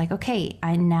 And it was like, okay,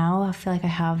 I now feel like I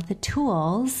have the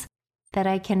tools that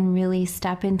I can really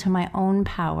step into my own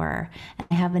power. And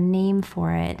I have a name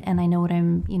for it. And I know what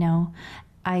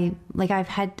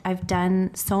I've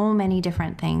done so many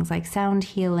different things, like sound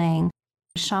healing,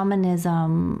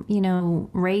 shamanism,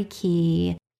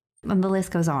 Reiki, and the list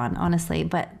goes on, honestly.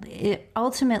 But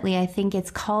ultimately, I think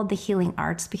it's called the healing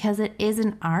arts because it is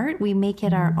an art. We make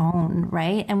it our own,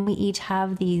 right? And we each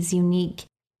have these unique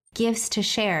gifts to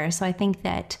share. So I think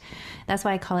that's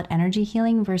why I call it energy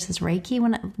healing versus Reiki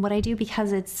what I do,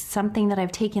 because it's something that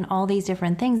I've taken all these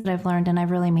different things that I've learned and I've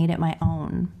really made it my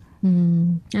own.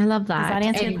 I love that. Does that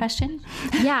answer your question?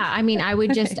 Yeah. I mean, I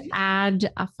would just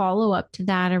add a follow-up to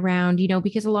that around,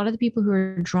 because a lot of the people who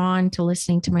are drawn to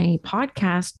listening to my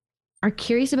podcast are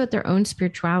curious about their own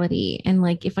spirituality. And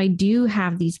like, if I do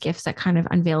have these gifts that kind of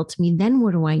unveil to me, then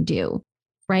what do I do?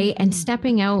 Right. And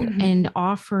stepping out and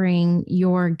offering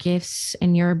your gifts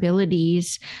and your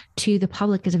abilities to the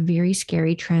public is a very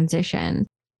scary transition.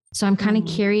 So I'm kind of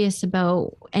curious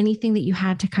about anything that you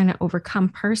had to kind of overcome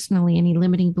personally, any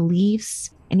limiting beliefs,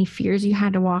 any fears you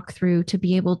had to walk through to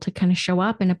be able to kind of show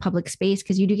up in a public space,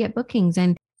 because you do get bookings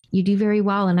and you do very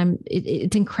well. And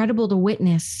it's incredible to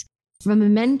witness. From a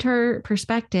mentor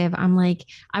perspective, I'm like,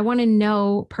 I want to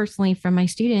know personally from my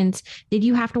students, did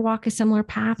you have to walk a similar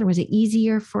path, or was it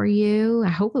easier for you? I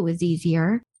hope it was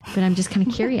easier, but I'm just kind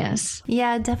of curious.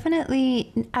 Yeah,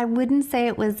 definitely. I wouldn't say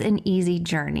it was an easy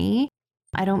journey.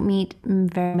 I don't meet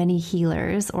very many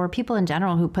healers or people in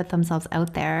general who put themselves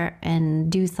out there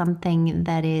and do something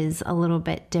that is a little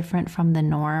bit different from the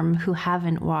norm, who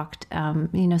haven't walked,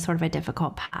 sort of a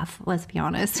difficult path. Let's be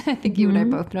honest. I think you and I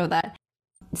both know that.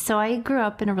 So I grew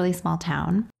up in a really small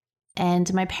town,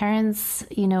 and my parents,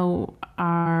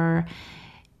 are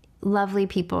lovely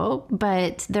people,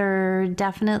 but they're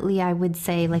definitely, I would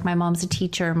say, like my mom's a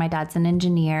teacher, my dad's an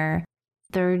engineer.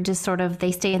 They're just sort of,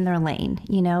 they stay in their lane,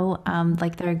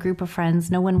 like they're a group of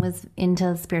friends. No one was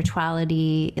into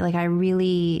spirituality. Like I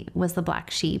really was the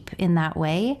black sheep in that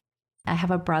way. I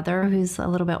have a brother who's a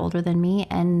little bit older than me.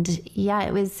 And yeah,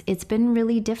 it's been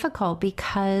really difficult,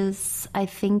 because I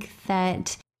think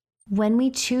that when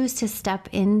we choose to step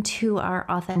into our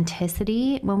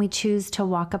authenticity, when we choose to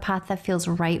walk a path that feels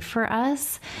right for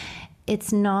us,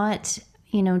 it's not,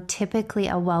 typically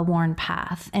a well-worn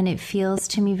path. And it feels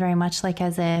to me very much like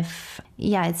as if,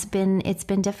 yeah, it's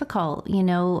been difficult.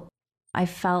 I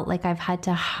felt like I've had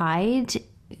to hide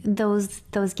those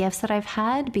gifts that I've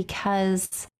had,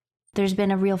 because there's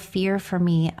been a real fear for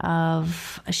me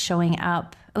of showing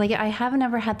up. Like I haven't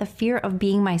ever had the fear of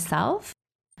being myself,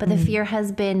 but the fear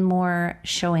has been more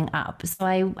showing up. So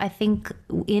I think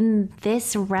in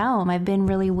this realm, I've been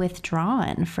really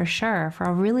withdrawn for sure for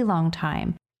a really long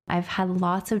time. I've had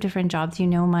lots of different jobs.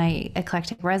 My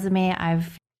eclectic resume.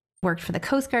 I've worked for the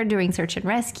Coast Guard doing search and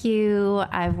rescue.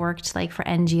 I've worked for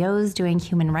NGOs doing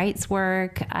human rights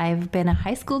work. I've been a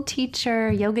high school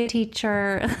teacher, yoga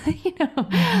teacher,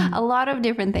 a lot of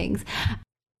different things.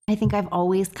 I think I've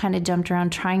always kind of jumped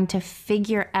around trying to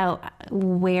figure out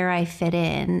where I fit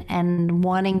in and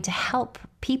wanting to help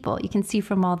people. You can see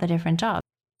from all the different jobs.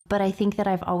 But I think that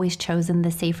I've always chosen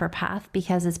the safer path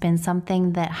because it's been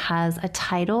something that has a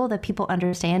title that people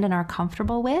understand and are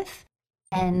comfortable with.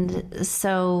 And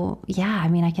so, yeah, I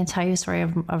mean, I can tell you a story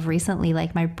of recently,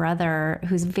 like my brother,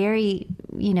 who's very,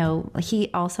 he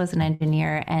also is an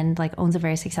engineer and like owns a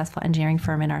very successful engineering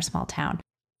firm in our small town,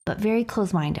 but very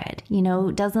close-minded,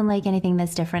 doesn't like anything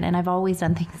that's different. And I've always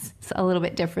done things a little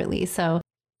bit differently. So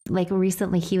like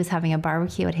recently he was having a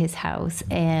barbecue at his house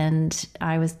and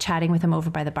I was chatting with him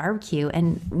over by the barbecue.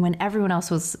 And when everyone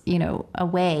else was,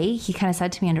 away, he kind of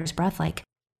said to me under his breath, like,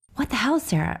 what the hell,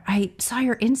 Sarah? I saw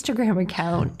your Instagram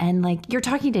account and like you're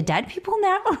talking to dead people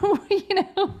now,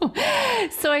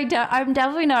 So I'm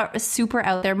definitely not super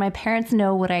out there. My parents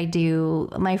know what I do.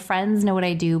 My friends know what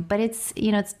I do, but it's,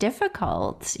 it's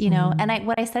difficult, And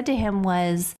what I said to him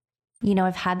was,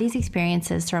 I've had these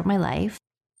experiences throughout my life.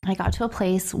 I got to a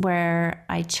place where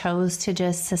I chose to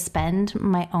just suspend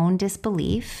my own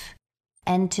disbelief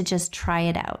and to just try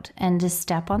it out and just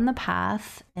step on the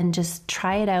path and just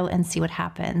try it out and see what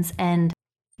happens. And,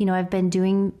 I've been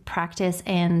doing practice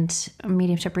and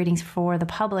mediumship readings for the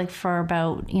public for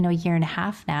about, a year and a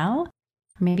half now,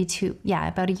 maybe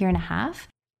about a year and a half.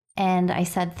 And I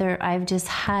said I've just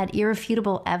had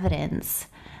irrefutable evidence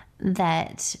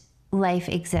that life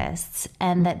exists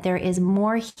and that there is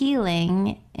more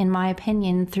healing, in my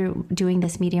opinion, through doing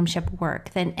this mediumship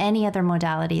work than any other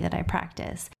modality that I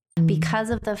practice. Because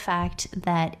of the fact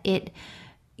that it,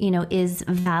 is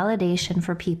validation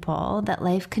for people that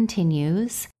life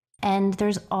continues. And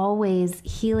there's always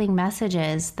healing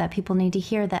messages that people need to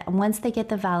hear, that once they get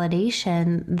the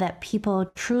validation that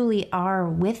people truly are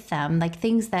with them, like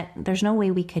things that there's no way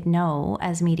we could know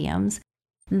as mediums,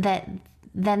 that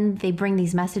then they bring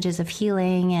these messages of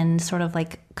healing and sort of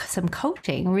like some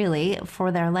coaching really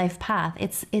for their life path.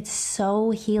 It's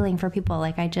so healing for people.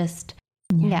 Like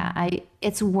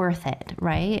it's worth it,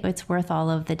 right? It's worth all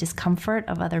of the discomfort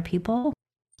of other people.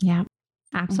 Yeah,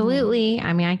 absolutely.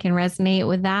 I mean, I can resonate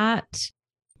with that.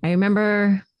 I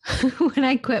remember when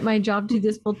I quit my job to do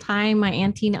this full time, my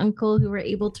auntie and uncle who were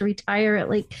able to retire at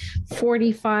like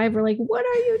 45 were like, what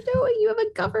are you doing? You have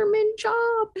a government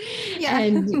job. Yeah.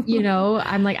 And,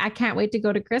 I'm like, I can't wait to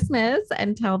go to Christmas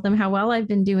and tell them how well I've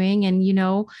been doing. And,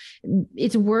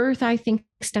 it's worth, I think,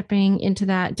 stepping into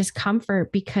that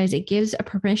discomfort because it gives a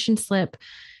permission slip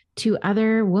to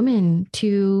other women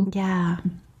to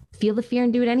feel the fear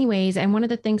and do it anyways. And one of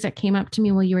the things that came up to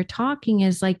me while you were talking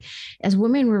is like, as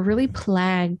women, we're really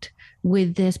plagued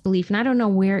with this belief. And I don't know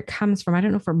where it comes from. I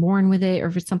don't know if we're born with it or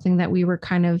if it's something that we were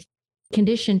kind of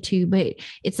conditioned to, but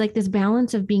it's like this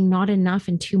balance of being not enough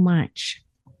and too much,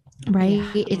 right?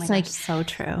 Yeah. It's like so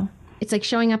true. It's like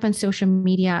showing up on social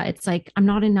media. It's like, I'm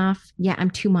not enough. Yeah,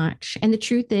 I'm too much. And the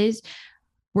truth is,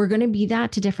 we're going to be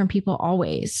that to different people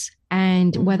always.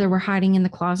 And whether we're hiding in the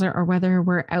closet or whether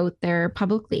we're out there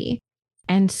publicly.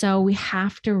 And so we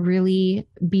have to really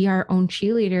be our own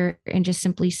cheerleader and just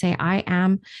simply say, I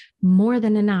am more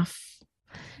than enough.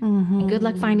 And good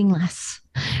luck finding less,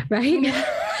 right? Yeah.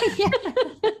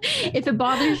 If it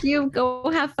bothers you, go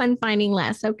have fun finding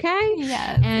less. Okay.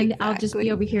 Yeah. And exactly. I'll just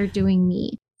be over here doing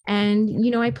me. And,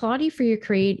 I applaud you for your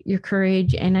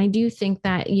courage. And I do think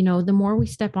that, the more we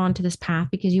step onto this path,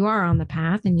 because you are on the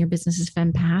path and your business is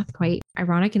Femme Path, quite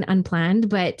ironic and unplanned,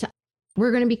 but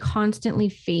we're going to be constantly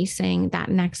facing that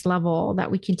next level that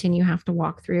we continue to have to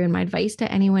walk through. And my advice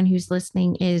to anyone who's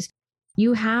listening is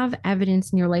you have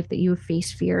evidence in your life that you have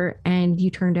faced fear and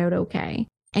you turned out okay.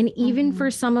 And even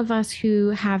for some of us who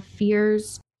have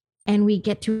fears and we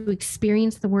get to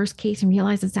experience the worst case and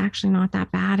realize it's actually not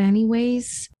that bad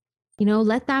anyways,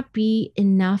 let that be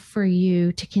enough for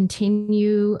you to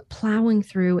continue plowing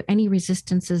through any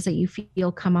resistances that you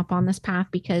feel come up on this path,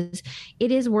 because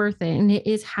it is worth it. And it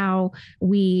is how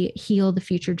we heal the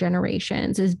future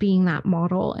generations, is being that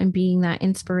model and being that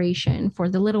inspiration for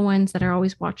the little ones that are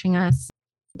always watching us,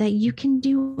 that you can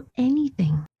do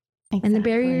anything. Exactly. And the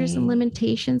barriers and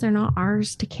limitations are not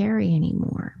ours to carry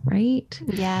anymore, right?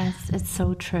 Yes, it's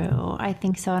so true. I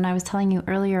think so. And I was telling you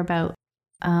earlier about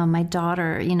my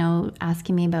daughter,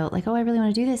 asking me about like, oh, I really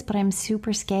want to do this, but I'm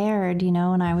super scared,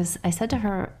 and I said to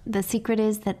her, the secret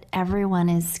is that everyone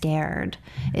is scared.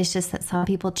 It's just that some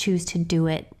people choose to do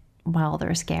it while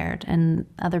they're scared and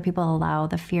other people allow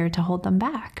the fear to hold them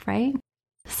back, right?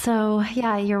 So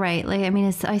yeah, you're right. Like, I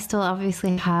mean, I still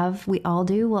obviously we all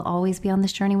do, we'll always be on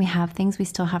this journey. We have things we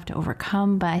still have to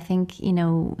overcome. But I think,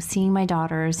 seeing my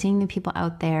daughter, seeing the people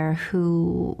out there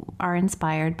who are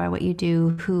inspired by what you do,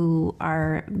 who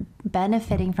are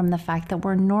benefiting from the fact that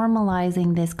we're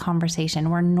normalizing this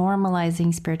conversation, we're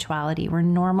normalizing spirituality, we're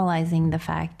normalizing the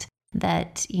fact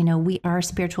that, we are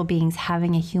spiritual beings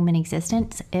having a human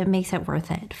existence, it makes it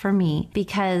worth it for me.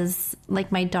 Because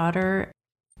like my daughter,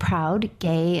 proud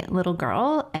gay little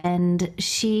girl, and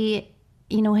she,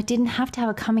 didn't have to have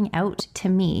a coming out to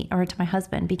me or to my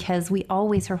husband, because we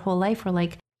always, her whole life, were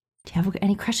like, do you have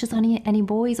any crushes on any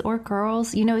boys or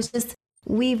girls? It's just,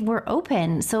 we were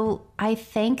open. So I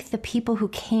thank the people who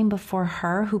came before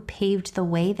her, who paved the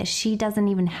way, that she doesn't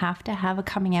even have to have a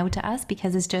coming out to us,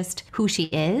 because it's just who she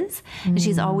is. And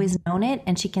she's always known it,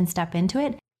 and she can step into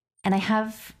it. And I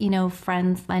have,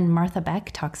 friends, and Martha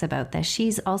Beck talks about this.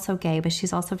 She's also gay, but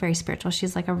she's also very spiritual.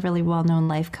 She's like a really well-known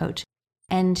life coach.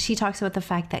 And she talks about the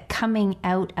fact that coming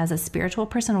out as a spiritual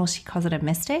person, well, she calls it a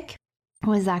mystic,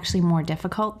 was actually more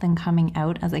difficult than coming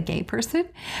out as a gay person,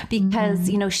 because,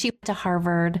 she went to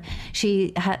Harvard.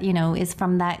 She is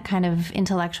from that kind of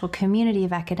intellectual community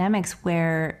of academics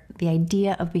where the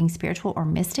idea of being spiritual or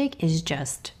mystic is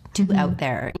just too out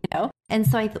there, And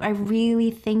so I really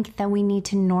think that we need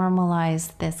to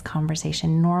normalize this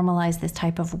conversation, normalize this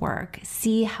type of work,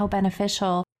 see how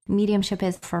beneficial mediumship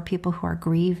is for people who are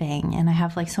grieving. And I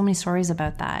have like so many stories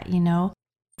about that,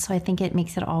 So I think it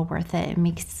makes it all worth it. It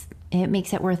makes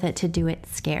it worth it to do it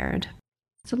scared.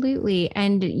 Absolutely.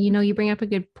 And, you bring up a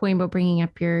good point about bringing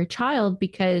up your child,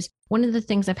 because one of the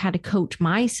things I've had to coach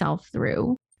myself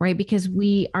through, right, because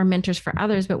we are mentors for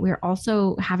others, but we're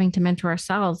also having to mentor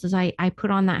ourselves, is I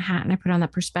put on that hat and I put on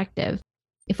that perspective.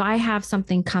 If I have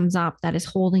something comes up that is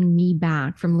holding me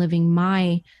back from living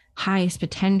my highest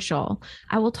potential,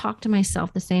 I will talk to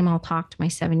myself the same I'll talk to my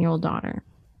 7-year-old daughter.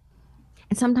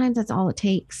 And sometimes that's all it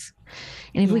takes.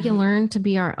 And if we can learn to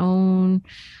be our own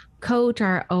coach,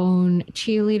 our own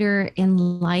cheerleader in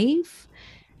life,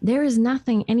 there is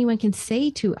nothing anyone can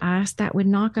say to us that would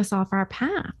knock us off our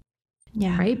path.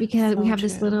 Yeah. Right. Because we have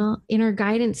this little inner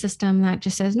guidance system that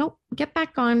just says, nope, get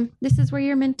back on. This is where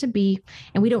you're meant to be.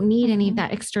 And we don't need any of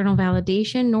that external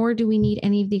validation, nor do we need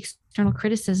any of the external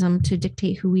criticism to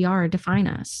dictate who we are, define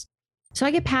us. So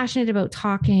I get passionate about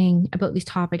talking about these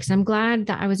topics. I'm glad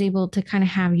that I was able to kind of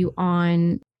have you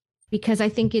on, because I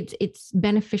think it's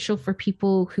beneficial for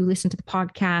people who listen to the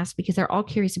podcast, because they're all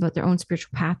curious about their own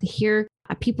spiritual path, to hear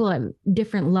people at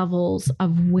different levels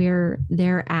of where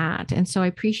they're at. And so I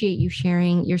appreciate you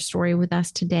sharing your story with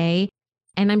us today.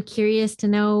 And I'm curious to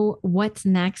know what's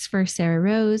next for Sarah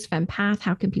Rose, FemPath.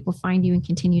 How can people find you and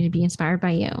continue to be inspired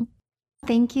by you?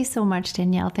 Thank you so much,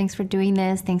 Danielle. Thanks for doing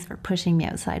this. Thanks for pushing me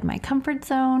outside my comfort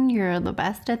zone. You're the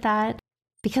best at that.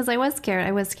 Because I was scared.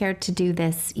 I was scared to do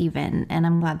this even. And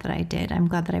I'm glad that I did. I'm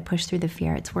glad that I pushed through the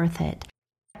fear. It's worth it.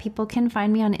 People can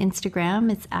find me on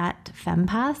Instagram. It's at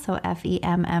FemPath. So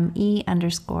FEMME_path.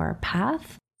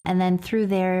 And then through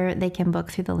there, they can book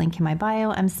through the link in my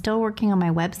bio. I'm still working on my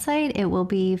website. It will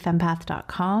be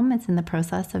fempath.com. It's in the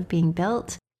process of being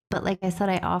built. But like I said,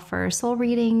 I offer soul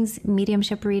readings,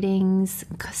 mediumship readings,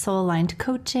 soul-aligned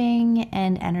coaching,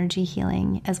 and energy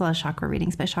healing, as well as chakra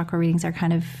readings. But chakra readings are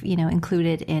kind of,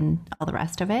 included in all the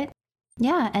rest of it.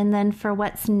 Yeah. And then for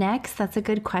what's next, that's a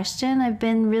good question. I've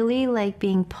been really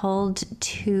being pulled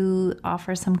to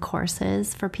offer some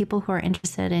courses for people who are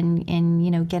interested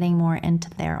in getting more into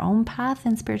their own path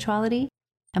in spirituality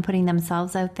and putting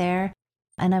themselves out there.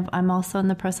 And I'm also in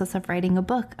the process of writing a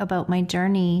book about my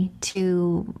journey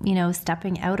to,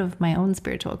 stepping out of my own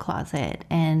spiritual closet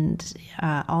and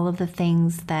all of the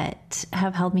things that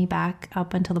have held me back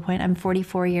up until the point I'm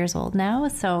 44 years old now.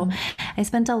 So I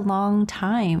spent a long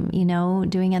time,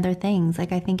 doing other things. I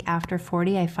think after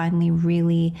 40, I finally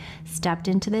really stepped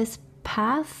into this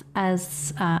path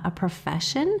as a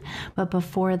profession. But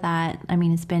before that,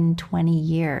 it's been 20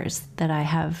 years that I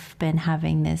have been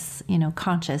having this,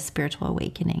 conscious spiritual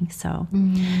awakening. So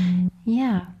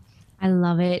yeah. I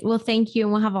love it. Well, thank you.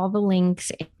 And we'll have all the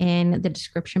links in the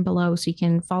description below so you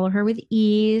can follow her with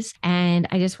ease. And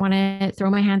I just want to throw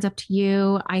my hands up to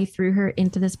you. I threw her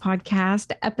into this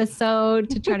podcast episode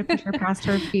to try to push her past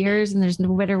her fears. And there's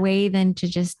no better way than to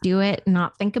just do it and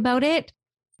not think about it.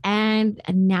 And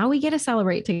now we get to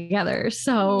celebrate together.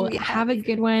 So have a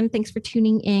good one. Thanks for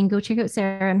tuning in. Go check out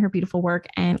Sarah and her beautiful work,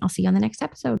 and I'll see you on the next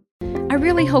episode. I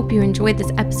really hope you enjoyed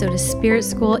this episode of Spirit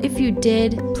School. If you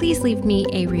did, please leave me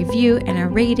a review and a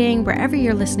rating wherever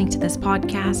you're listening to this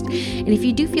podcast. And if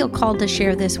you do feel called to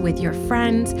share this with your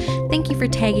friends, thank you for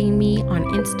tagging me on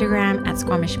Instagram at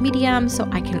Squamish Medium so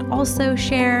I can also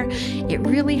share. It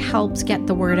really helps get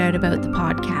the word out about the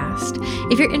podcast.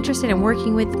 If you're interested in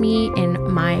working with me in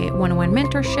my one-on-one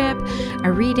mentorship,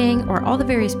 a reading, or all the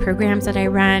various programs that I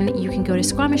run, you can go to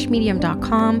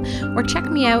squamishmedium.com or check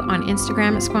me out on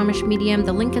Instagram at Squamish Medium.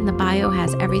 The link in the bio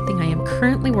has everything I am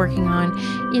currently working on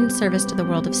in service to the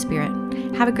world of spirit.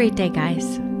 Have a great day,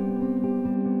 guys.